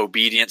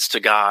obedience to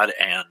God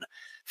and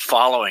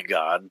following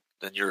God,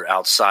 then you're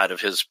outside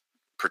of His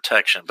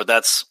protection. But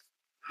that's,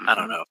 I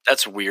don't know.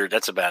 That's weird.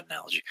 That's a bad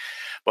analogy.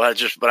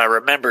 But I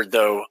remembered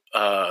though,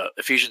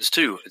 Ephesians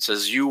 2. It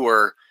says you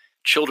were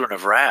children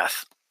of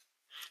wrath,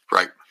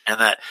 Right. and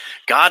that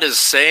God is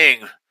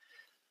saying,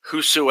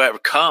 "Whosoever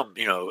come,"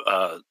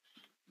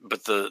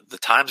 but the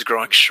time's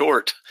growing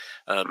short.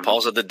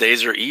 Paul said the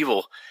days are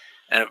evil.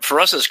 And for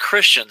us as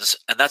Christians,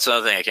 and that's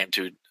another thing I came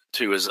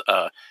to is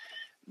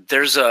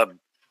there's a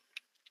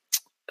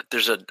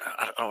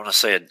I don't want to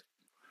say it.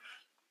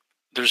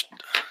 There's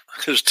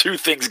two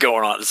things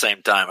going on at the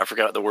same time. I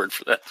forgot the word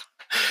for that.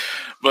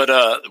 But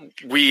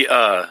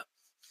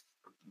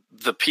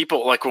the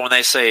people, like when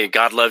they say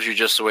God loves you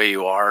just the way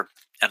you are,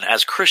 and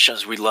as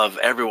Christians we love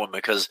everyone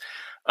because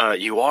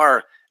you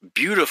are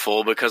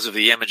beautiful because of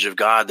the image of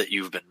God that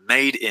you've been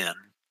made in.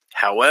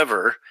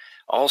 However,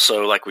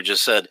 also like we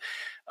just said,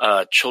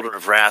 children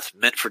of wrath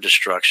meant for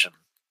destruction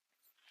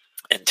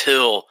and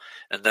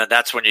then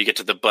that's when you get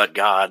to the but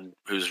God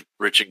who's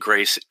rich in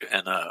grace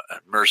and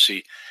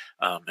mercy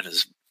and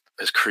has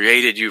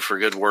created you for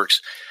good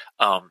works.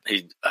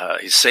 He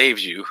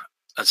saved you.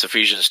 That's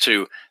Ephesians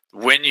 2.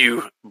 When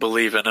you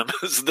believe in Him,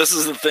 this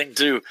is the thing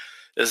too,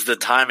 is the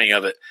timing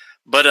of it.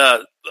 But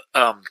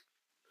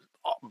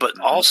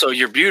also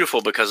you're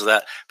beautiful because of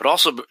that. But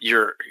also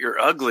you're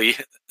ugly,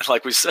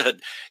 like we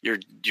said. You're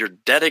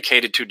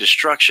dedicated to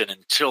destruction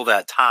until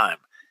that time,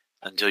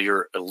 until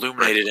you're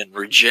illuminated and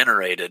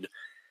regenerated.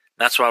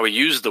 That's why we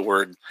use the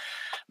word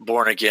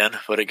born again,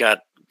 but it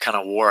got kind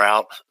of wore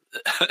out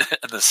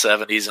in the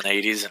 70s and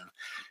 80s,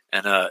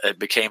 and it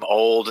became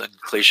old and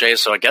cliche.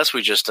 So I guess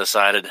we just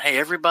decided, hey,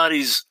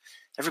 everybody's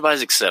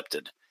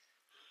accepted.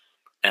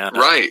 And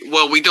Right.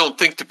 Well, we don't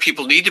think that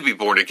people need to be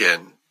born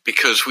again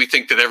because we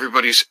think that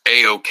everybody's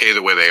A-okay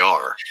the way they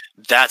are.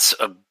 That's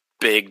a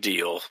big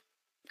deal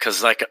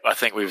because, like I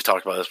think we've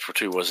talked about this before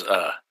too, was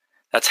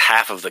that's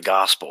half of the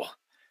gospel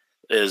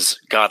is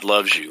God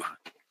loves you,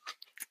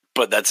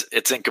 but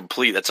it's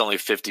incomplete. That's only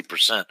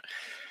 50%.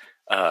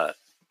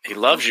 He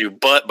loves you,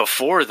 but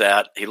before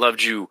that, He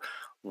loved you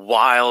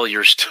while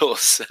you're still a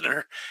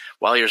sinner,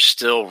 while you're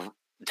still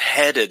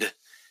headed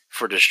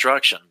for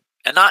destruction,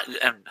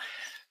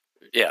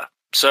 yeah.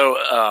 So,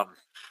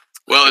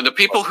 well, and the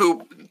people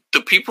who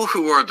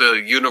are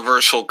the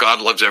universal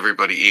God loves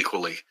everybody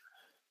equally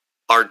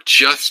are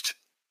just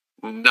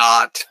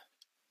not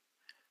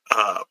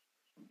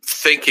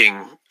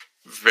thinking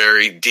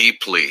very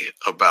deeply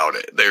about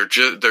it. They're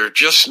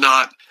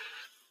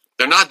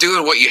not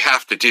doing what you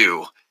have to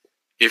do.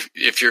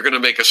 If you're going to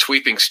make a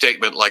sweeping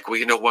statement like, well,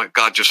 you know what,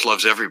 God just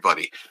loves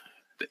everybody.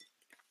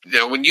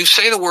 Now, when you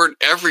say the word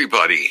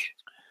everybody,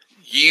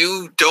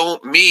 you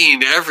don't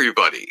mean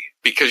everybody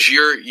because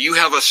you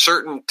have a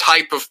certain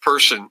type of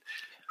person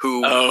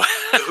who yeah.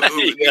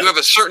 You have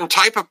a certain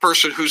type of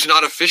person who's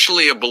not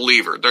officially a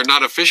believer. They're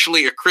not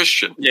officially a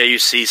Christian. Yeah, you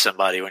see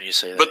somebody when you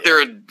say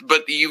that.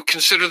 But you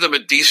consider them a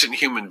decent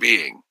human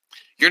being.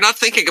 You're not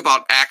thinking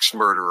about axe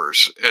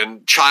murderers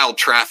and child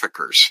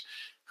traffickers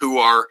who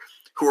are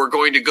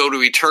going to go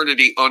to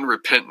eternity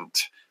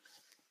unrepentant.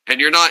 And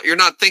you're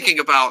not thinking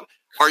about,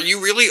 are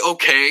you really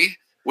okay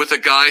with a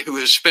guy who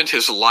has spent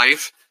his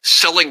life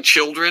selling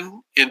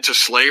children into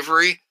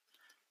slavery,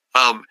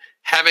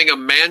 having a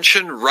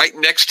mansion right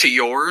next to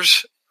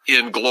yours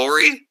in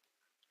glory?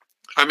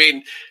 I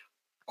mean,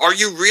 are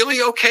you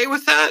really okay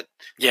with that?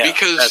 Yeah,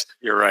 because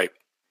you're right.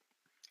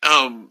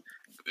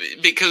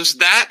 Because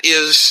that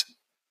is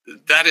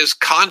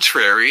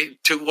contrary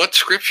to what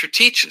Scripture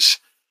teaches.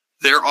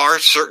 There are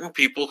certain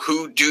people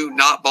who do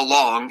not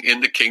belong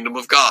in the kingdom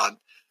of God,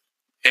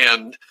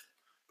 and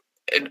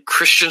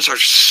Christians are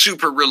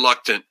super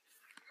reluctant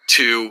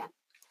to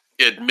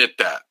admit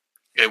that.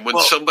 And when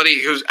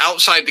somebody who's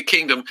outside the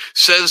kingdom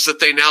says that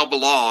they now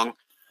belong,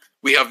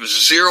 we have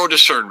zero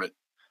discernment.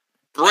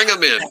 Bring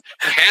them in,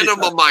 hand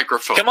them a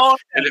microphone. Come on.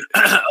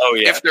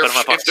 If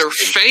they're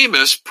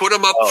famous, put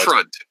them up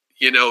front.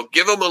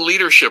 Give them a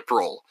leadership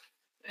role.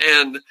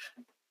 And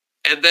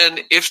then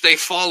if they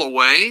fall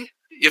away,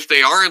 if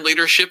they are in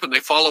leadership and they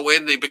fall away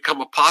and they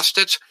become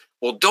apostates,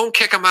 well, don't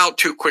kick them out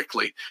too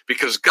quickly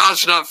because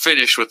God's not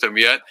finished with them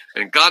yet,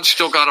 and God's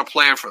still got a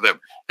plan for them.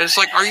 And it's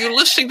like, are you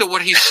listening to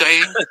what he's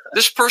saying?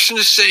 This person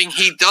is saying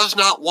he does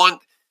not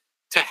want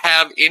to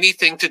have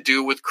anything to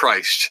do with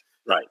Christ.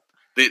 Right.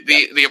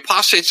 The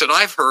apostates that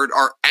I've heard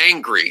are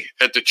angry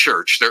at the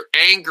church. They're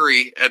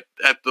angry at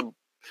their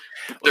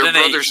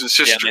brothers and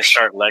sisters. Yeah, and they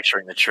start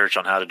lecturing the church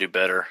on how to do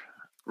better.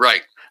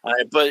 Right.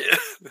 But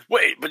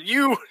wait, but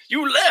you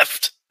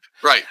left.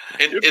 Right.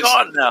 And You're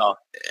gone now.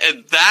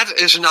 And that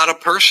is not a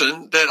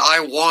person that I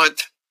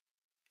want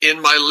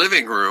in my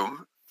living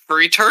room for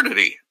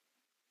eternity.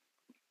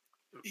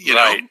 You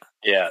know?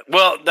 Yeah.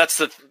 Well, that's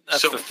the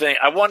thing.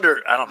 I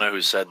wonder, I don't know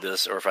who said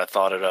this or if I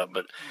thought it up,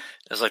 but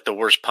it's like the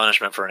worst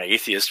punishment for an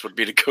atheist would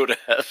be to go to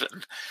heaven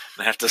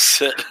and have to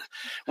sit.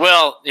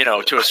 Well,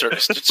 to a certain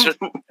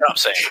I'm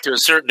saying to a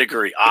certain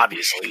degree,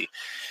 obviously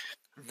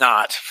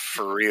not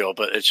for real,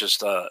 but it's just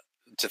to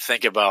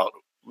think about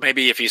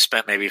maybe if he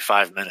spent maybe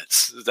 5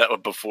 minutes that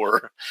would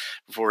before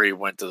he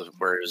went to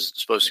where he was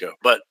supposed to go.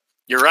 But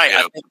you're right. Yeah.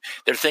 I think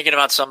they're thinking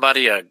about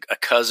somebody, a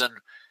cousin.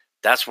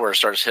 That's where it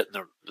starts hitting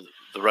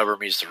the rubber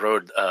meets the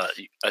road. A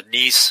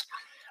niece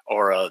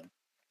or a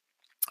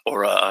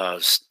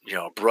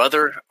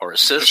brother or a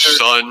sister,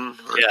 son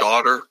or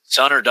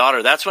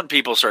daughter. That's when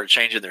people start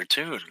changing their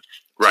tune.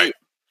 Right.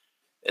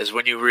 Too, is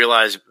when you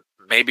realize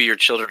maybe your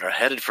children are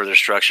headed for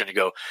destruction. You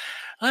go,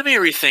 let me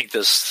rethink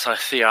this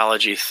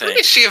theology thing. Let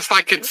me see if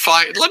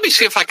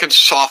I can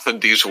soften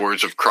these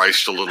words of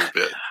Christ a little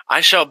bit. I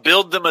shall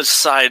build them a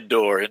side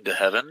door into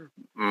heaven.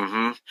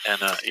 Mm-hmm.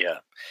 And yeah.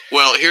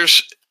 Well,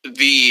 here's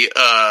the.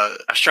 I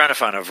was trying to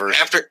find a verse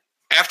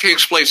after he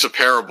explains the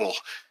parable,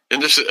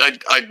 and this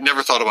I'd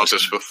never thought about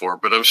this before,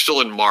 but I'm still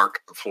in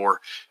Mark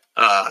 4.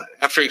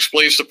 After he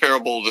explains the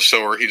parable of the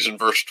sower, he's in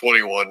verse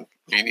 21,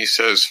 and he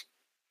says,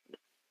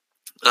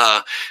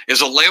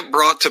 "Is a lamp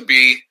brought to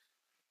be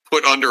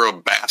put under a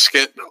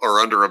basket or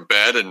under a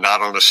bed and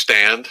not on a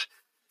stand?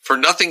 For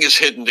nothing is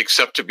hidden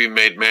except to be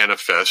made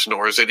manifest,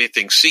 nor is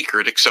anything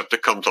secret except to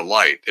come to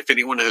light. If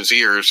anyone has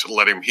ears,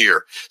 let him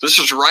hear." This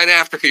is right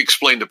after he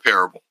explained the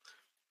parable.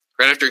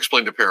 Right after he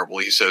explained the parable,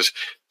 he says,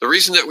 the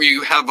reason that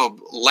you have a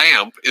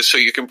lamp is so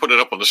you can put it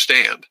up on a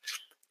stand.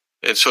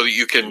 And so that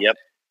you can,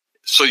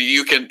 so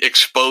you can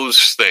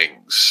expose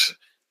things.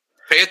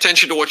 Pay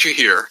attention to what you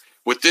hear.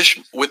 With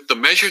the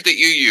measure that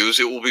you use,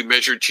 it will be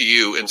measured to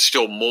you, and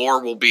still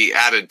more will be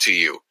added to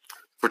you.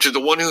 For to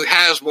the one who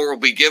has, more will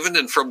be given,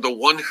 and from the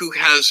one who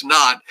has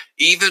not,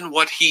 even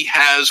what he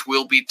has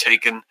will be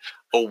taken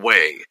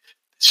away.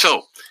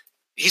 So,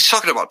 he's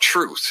talking about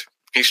truth.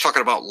 He's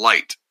talking about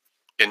light.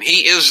 And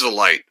he is the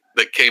light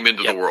that came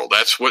into the world.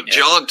 That's what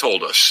John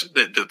told us,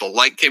 that the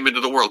light came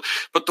into the world.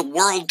 But the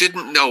world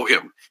didn't know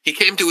him. He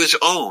came to his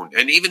own,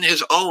 and even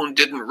his own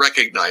didn't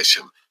recognize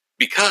him,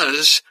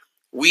 because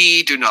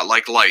we do not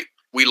like light.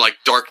 We like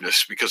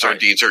darkness because our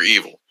deeds are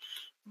evil.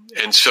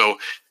 And so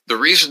the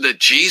reason that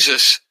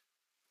Jesus,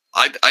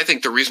 I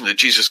think the reason that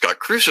Jesus got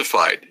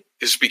crucified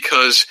is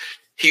because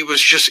he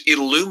was just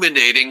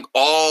illuminating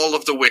all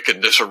of the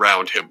wickedness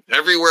around him.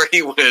 Everywhere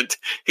he went,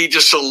 he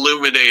just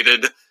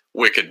illuminated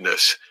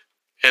wickedness.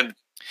 And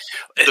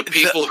the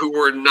people who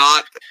were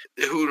not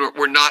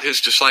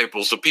his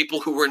disciples, the people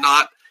who were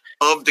not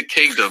of the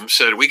kingdom,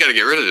 said, we got to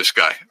get rid of this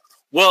guy.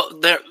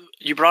 Well,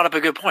 you brought up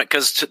a good point,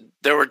 because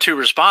there were two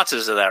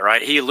responses to that,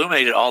 right? He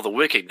illuminated all the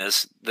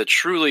wickedness. The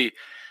truly,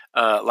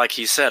 like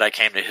he said, I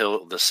came to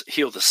heal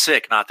the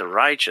sick, not the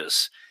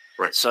righteous.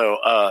 Right. So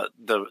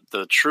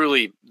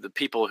the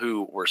people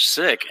who were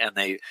sick, and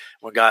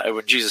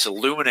when Jesus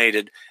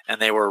illuminated,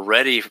 and they were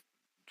ready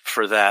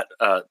for that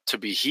to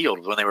be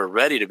healed, when they were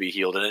ready to be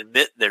healed and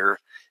admit their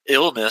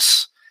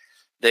illness,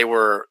 they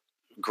were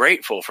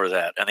grateful for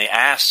that, and they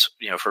asked,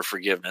 for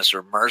forgiveness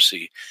or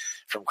mercy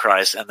from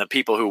Christ. And the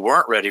people who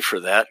weren't ready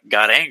for that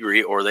got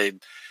angry, or they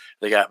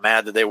got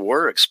mad that they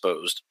were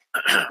exposed.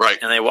 Right.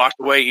 And they walked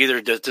away either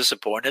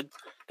disappointed.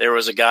 There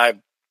was a guy,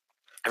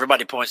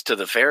 everybody points to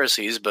the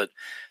Pharisees, but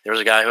there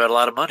was a guy who had a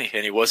lot of money,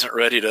 and he wasn't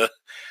ready to.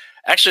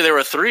 Actually, there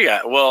were three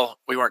guys. Well,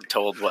 we weren't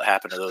told what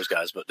happened to those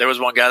guys, but there was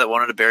one guy that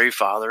wanted to bury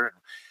father, and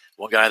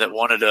one guy that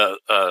wanted to,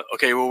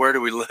 okay, well, where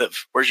do we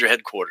live? Where's your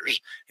headquarters?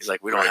 He's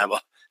like, I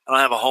don't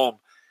have a home.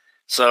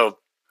 So,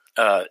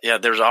 there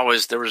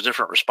was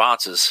different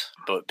responses,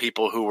 but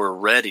people who were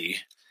ready,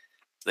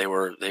 they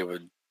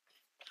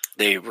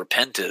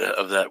repented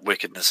of that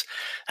wickedness.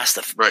 That's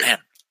the man.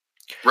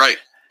 Right.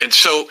 And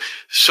so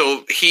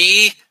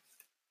he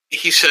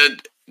said,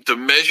 the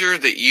measure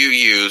that you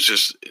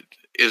use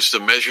is the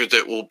measure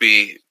that will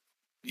be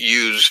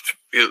used.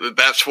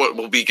 That's what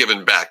will be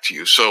given back to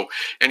you. So,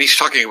 and he's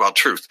talking about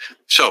truth.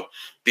 So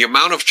the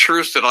amount of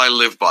truth that I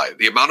live by,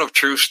 the amount of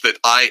truth that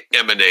I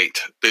emanate,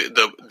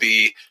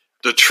 the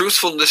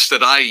truthfulness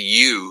that I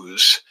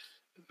use,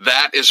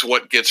 that is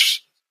what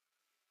gets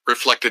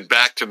reflected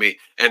back to me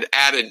and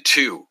added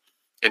to.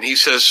 And he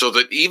says, so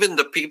that even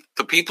the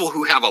people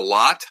who have a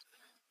lot,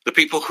 the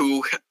people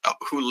who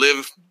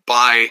live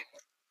by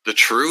the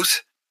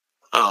truth,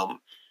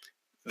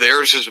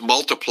 theirs is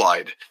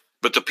multiplied.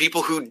 But the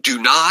people who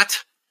do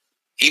not,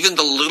 even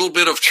the little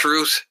bit of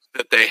truth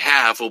that they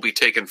have will be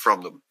taken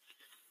from them.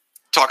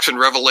 Talks in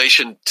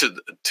Revelation to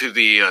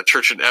the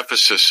church in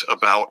Ephesus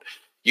about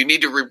you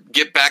need to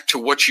get back to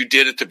what you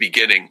did at the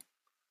beginning.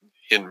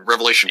 In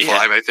Revelation 5,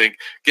 I think,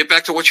 get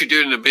back to what you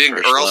did in the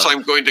beginning, or else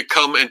I'm going to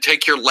come and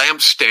take your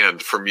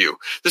lampstand from you.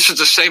 This is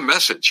the same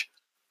message.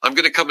 I'm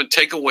going to come and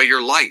take away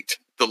your light.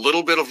 The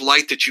little bit of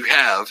light that you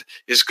have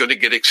is going to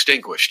get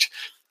extinguished.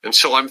 And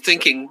so I'm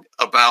thinking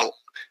about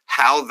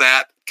how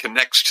that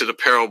connects to the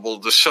parable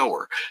of the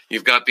sower.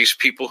 You've got these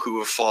people who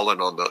have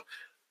fallen on the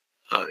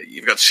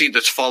you've got seed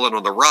that's fallen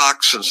on the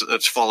rocks and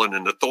that's fallen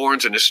in the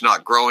thorns, and it's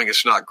not growing.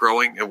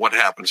 And what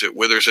happens? It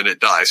withers and it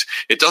dies.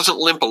 It doesn't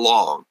limp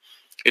along.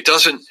 It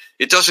doesn't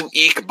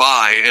eke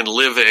by and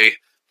live a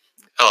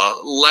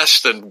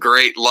less than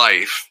great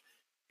life.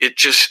 It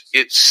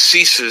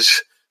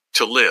ceases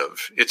to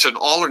live. It's an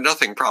all or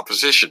nothing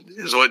proposition,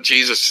 is what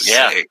Jesus is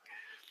saying.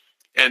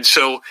 And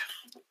so,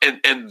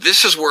 and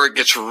this is where it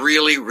gets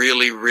really,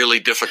 really, really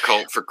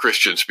difficult for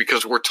Christians,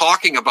 because we're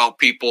talking about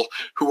people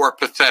who are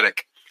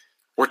pathetic.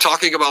 We're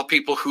talking about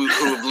people who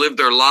have lived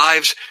their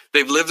lives.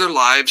 They've lived their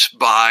lives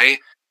by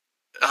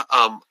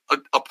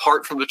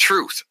apart from the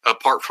truth,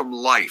 apart from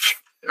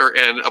life,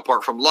 and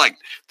apart from light.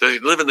 They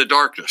live in the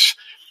darkness.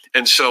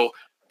 And so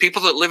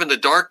people that live in the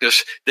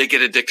darkness, they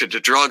get addicted to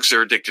drugs.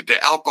 They're addicted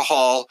to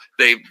alcohol.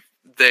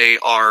 They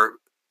are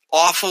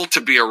awful to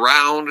be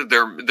around.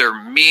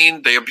 They're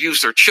mean. They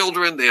abuse their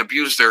children. They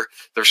abuse their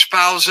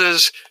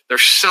spouses. They're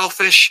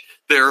selfish.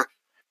 They're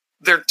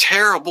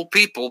terrible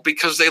people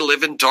because they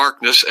live in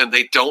darkness and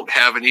they don't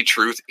have any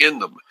truth in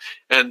them.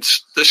 And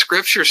the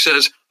scripture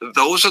says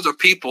those are the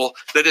people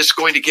that it's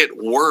going to get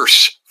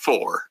worse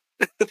for.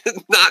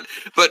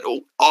 But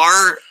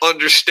our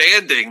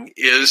understanding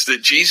is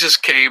that Jesus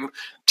came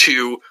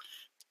to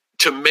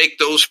make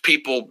those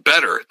people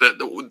better.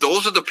 That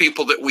those are the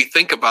people that we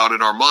think about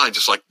in our minds.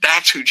 It's like,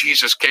 that's who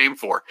Jesus came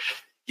for.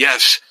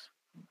 Yes,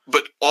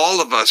 but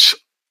all of us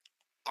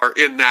are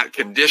in that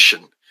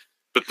condition.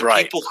 But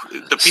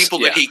the people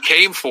that he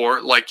came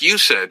for, like you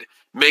said,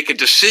 make a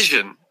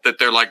decision that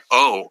they're like,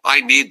 oh,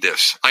 I need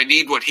this. I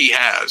need what he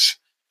has.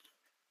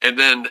 And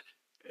then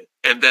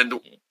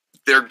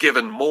they're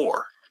given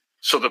more.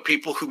 So the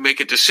people who make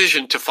a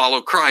decision to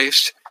follow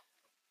Christ,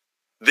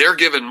 they're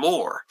given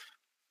more.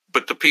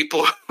 But the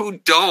people who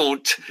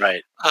don't,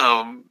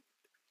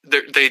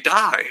 they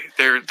die.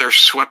 They're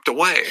swept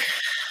away.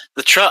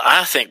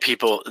 I think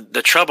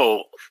the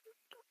trouble.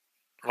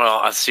 Well,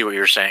 I see what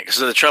you're saying. Because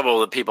the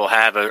trouble that people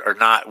have are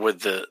not with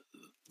the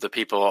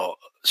people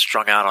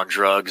strung out on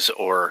drugs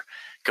or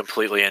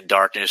completely in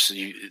darkness.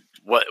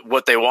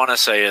 What they want to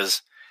say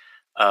is,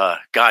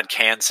 God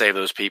can save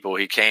those people.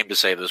 He came to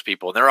save those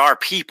people. And there are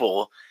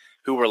people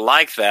who were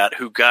like that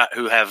who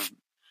have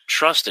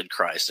trusted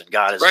Christ, and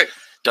God has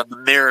done the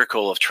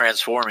miracle of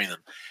transforming them.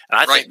 And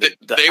I think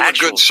that they were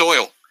good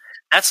soil.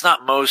 That's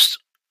not most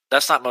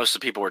of the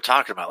people we're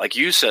talking about. Like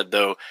you said,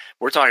 though,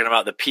 we're talking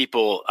about the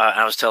people.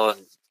 I was telling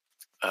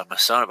my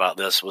son about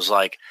this. Was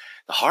like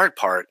the hard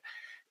part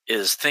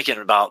is thinking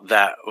about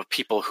that with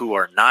people who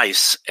are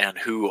nice and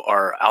who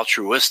are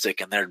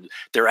altruistic, and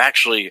they're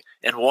actually,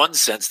 in one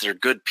sense, they're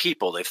good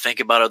people. They think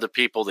about other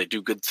people. They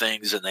do good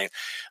things, and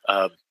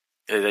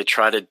they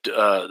try to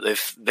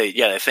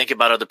they think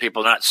about other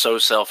people. Not so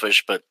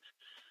selfish, but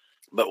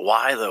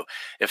why though?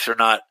 If they're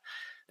not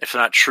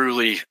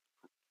truly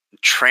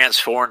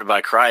transformed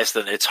by Christ,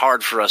 then it's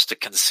hard for us to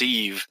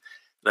conceive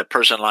that a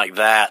person like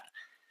that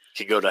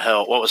can go to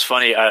hell. What was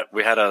funny,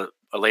 we had a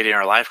lady in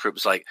our life group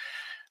was like,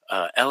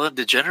 Ellen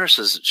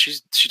DeGeneres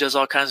she does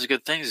all kinds of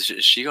good things.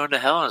 Is she going to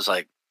hell? And I was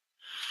like,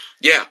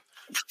 yeah.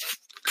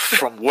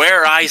 From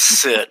where I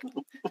sit,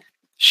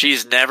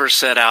 she's never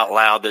said out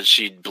loud that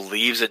she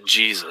believes in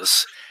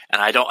Jesus,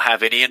 and I don't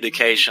have any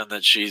indication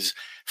that she's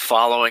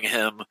following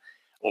him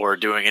or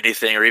doing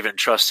anything or even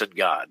trusting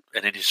God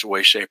in any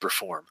way, shape, or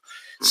form.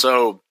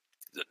 So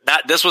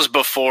this was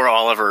before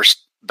all of her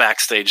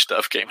backstage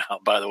stuff came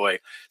out, by the way.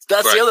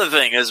 That's the other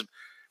thing is,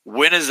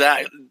 when is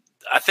that?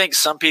 I think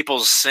some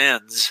people's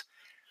sins,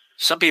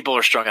 some people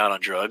are strung out on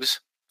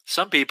drugs.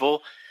 Some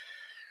people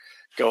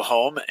go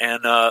home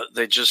and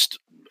they just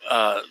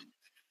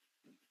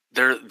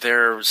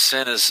their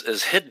sin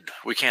is hidden.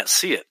 We can't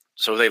see it.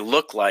 So they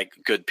look like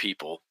good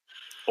people.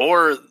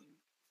 Or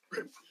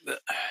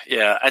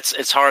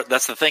it's hard.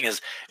 That's the thing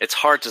is, it's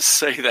hard to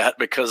say that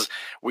because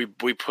we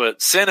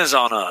put sin is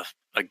on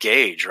a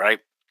gauge, right?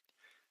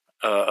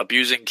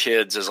 Abusing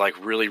kids is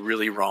like really,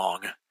 really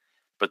wrong,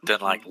 but then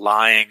like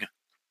lying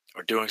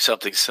or doing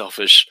something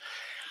selfish,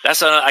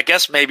 I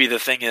guess maybe the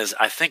thing is,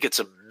 I think it's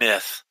a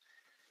myth.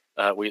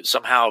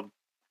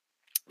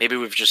 Maybe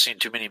we've just seen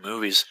too many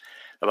movies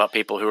about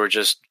people who are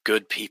just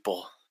good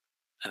people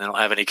and they don't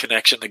have any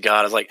connection to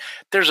God. It's like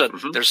there's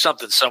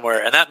something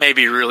somewhere, and that may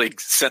be really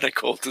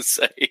cynical to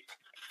say.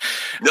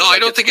 No, I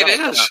don't think it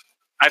is.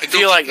 I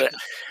feel like that.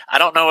 I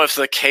don't know if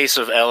the case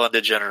of Ellen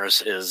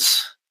DeGeneres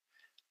is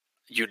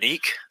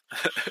unique,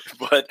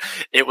 but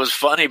it was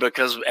funny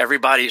because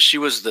she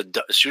was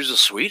a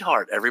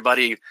sweetheart.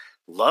 Everybody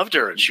loved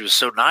her, and she was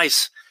so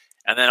nice.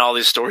 And then all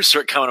these stories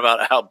start coming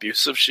about how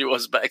abusive she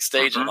was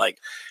backstage, and like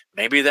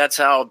maybe that's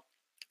how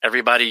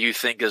everybody you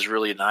think is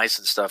really nice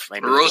and stuff.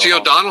 Maybe Rosie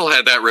O'Donnell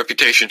had that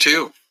reputation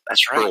too.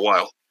 That's right. For a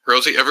while,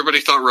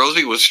 everybody thought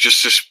Rosie was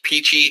just this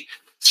peachy,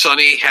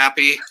 sunny,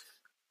 happy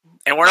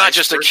And we're not nice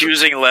just person.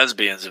 accusing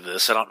lesbians of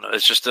this. I don't know.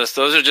 It's just those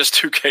are just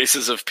two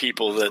cases of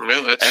people that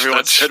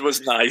everyone said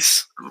was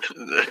nice.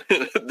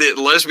 The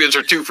lesbians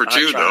are 2 for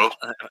 2, though,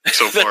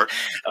 so far.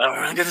 We're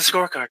going to get the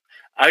scorecard.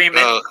 I mean,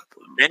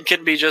 men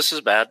can be just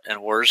as bad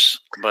and worse,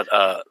 but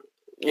I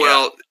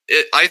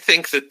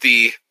think that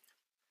the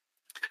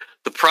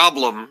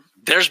problem.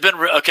 There's been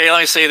let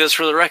me say this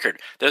for the record.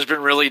 There's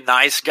been really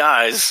nice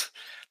guys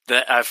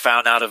that I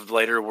found out of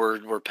later were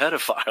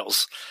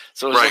pedophiles.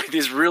 So it's like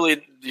these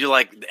really, you're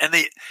like, and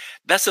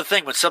that's the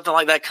thing, when something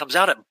like that comes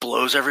out, it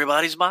blows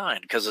everybody's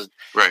mind because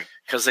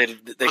they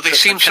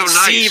seem so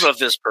conceive nice of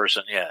this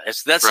person. Yeah,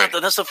 that's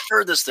the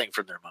furthest thing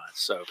from their minds.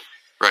 So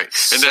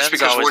and that's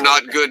because we're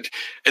not good,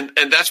 and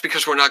that's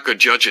because we're not good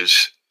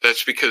judges.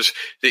 That's because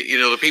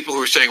the people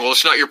who are saying, well,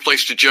 it's not your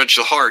place to judge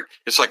the heart.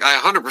 It's like, I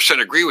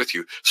 100% agree with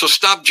you. So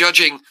stop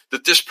judging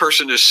that this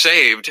person is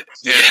saved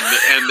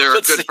and they're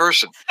a good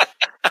person.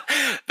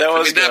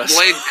 That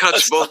blade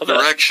cuts both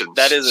directions.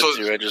 That is a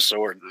two-edged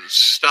sword.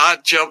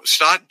 Stop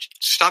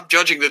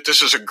judging that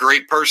this is a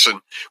great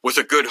person with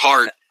a good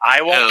heart.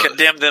 I won't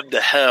condemn them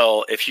to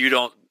hell if you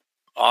don't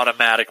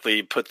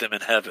automatically put them in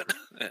heaven.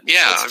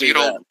 Yeah, if you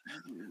don't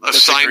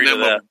assign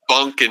them a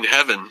bunk in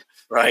heaven.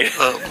 Right.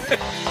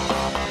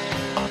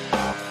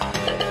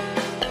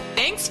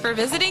 Thanks for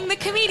visiting the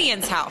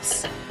Comedian's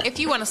House. If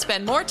you want to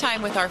spend more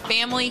time with our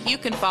family, you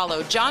can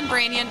follow John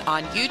Branyan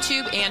on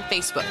YouTube and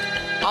Facebook.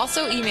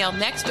 Also email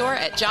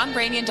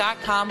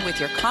nextdoor@johnbranyan.com with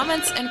your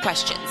comments and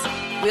questions.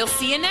 We'll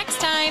see you next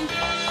time.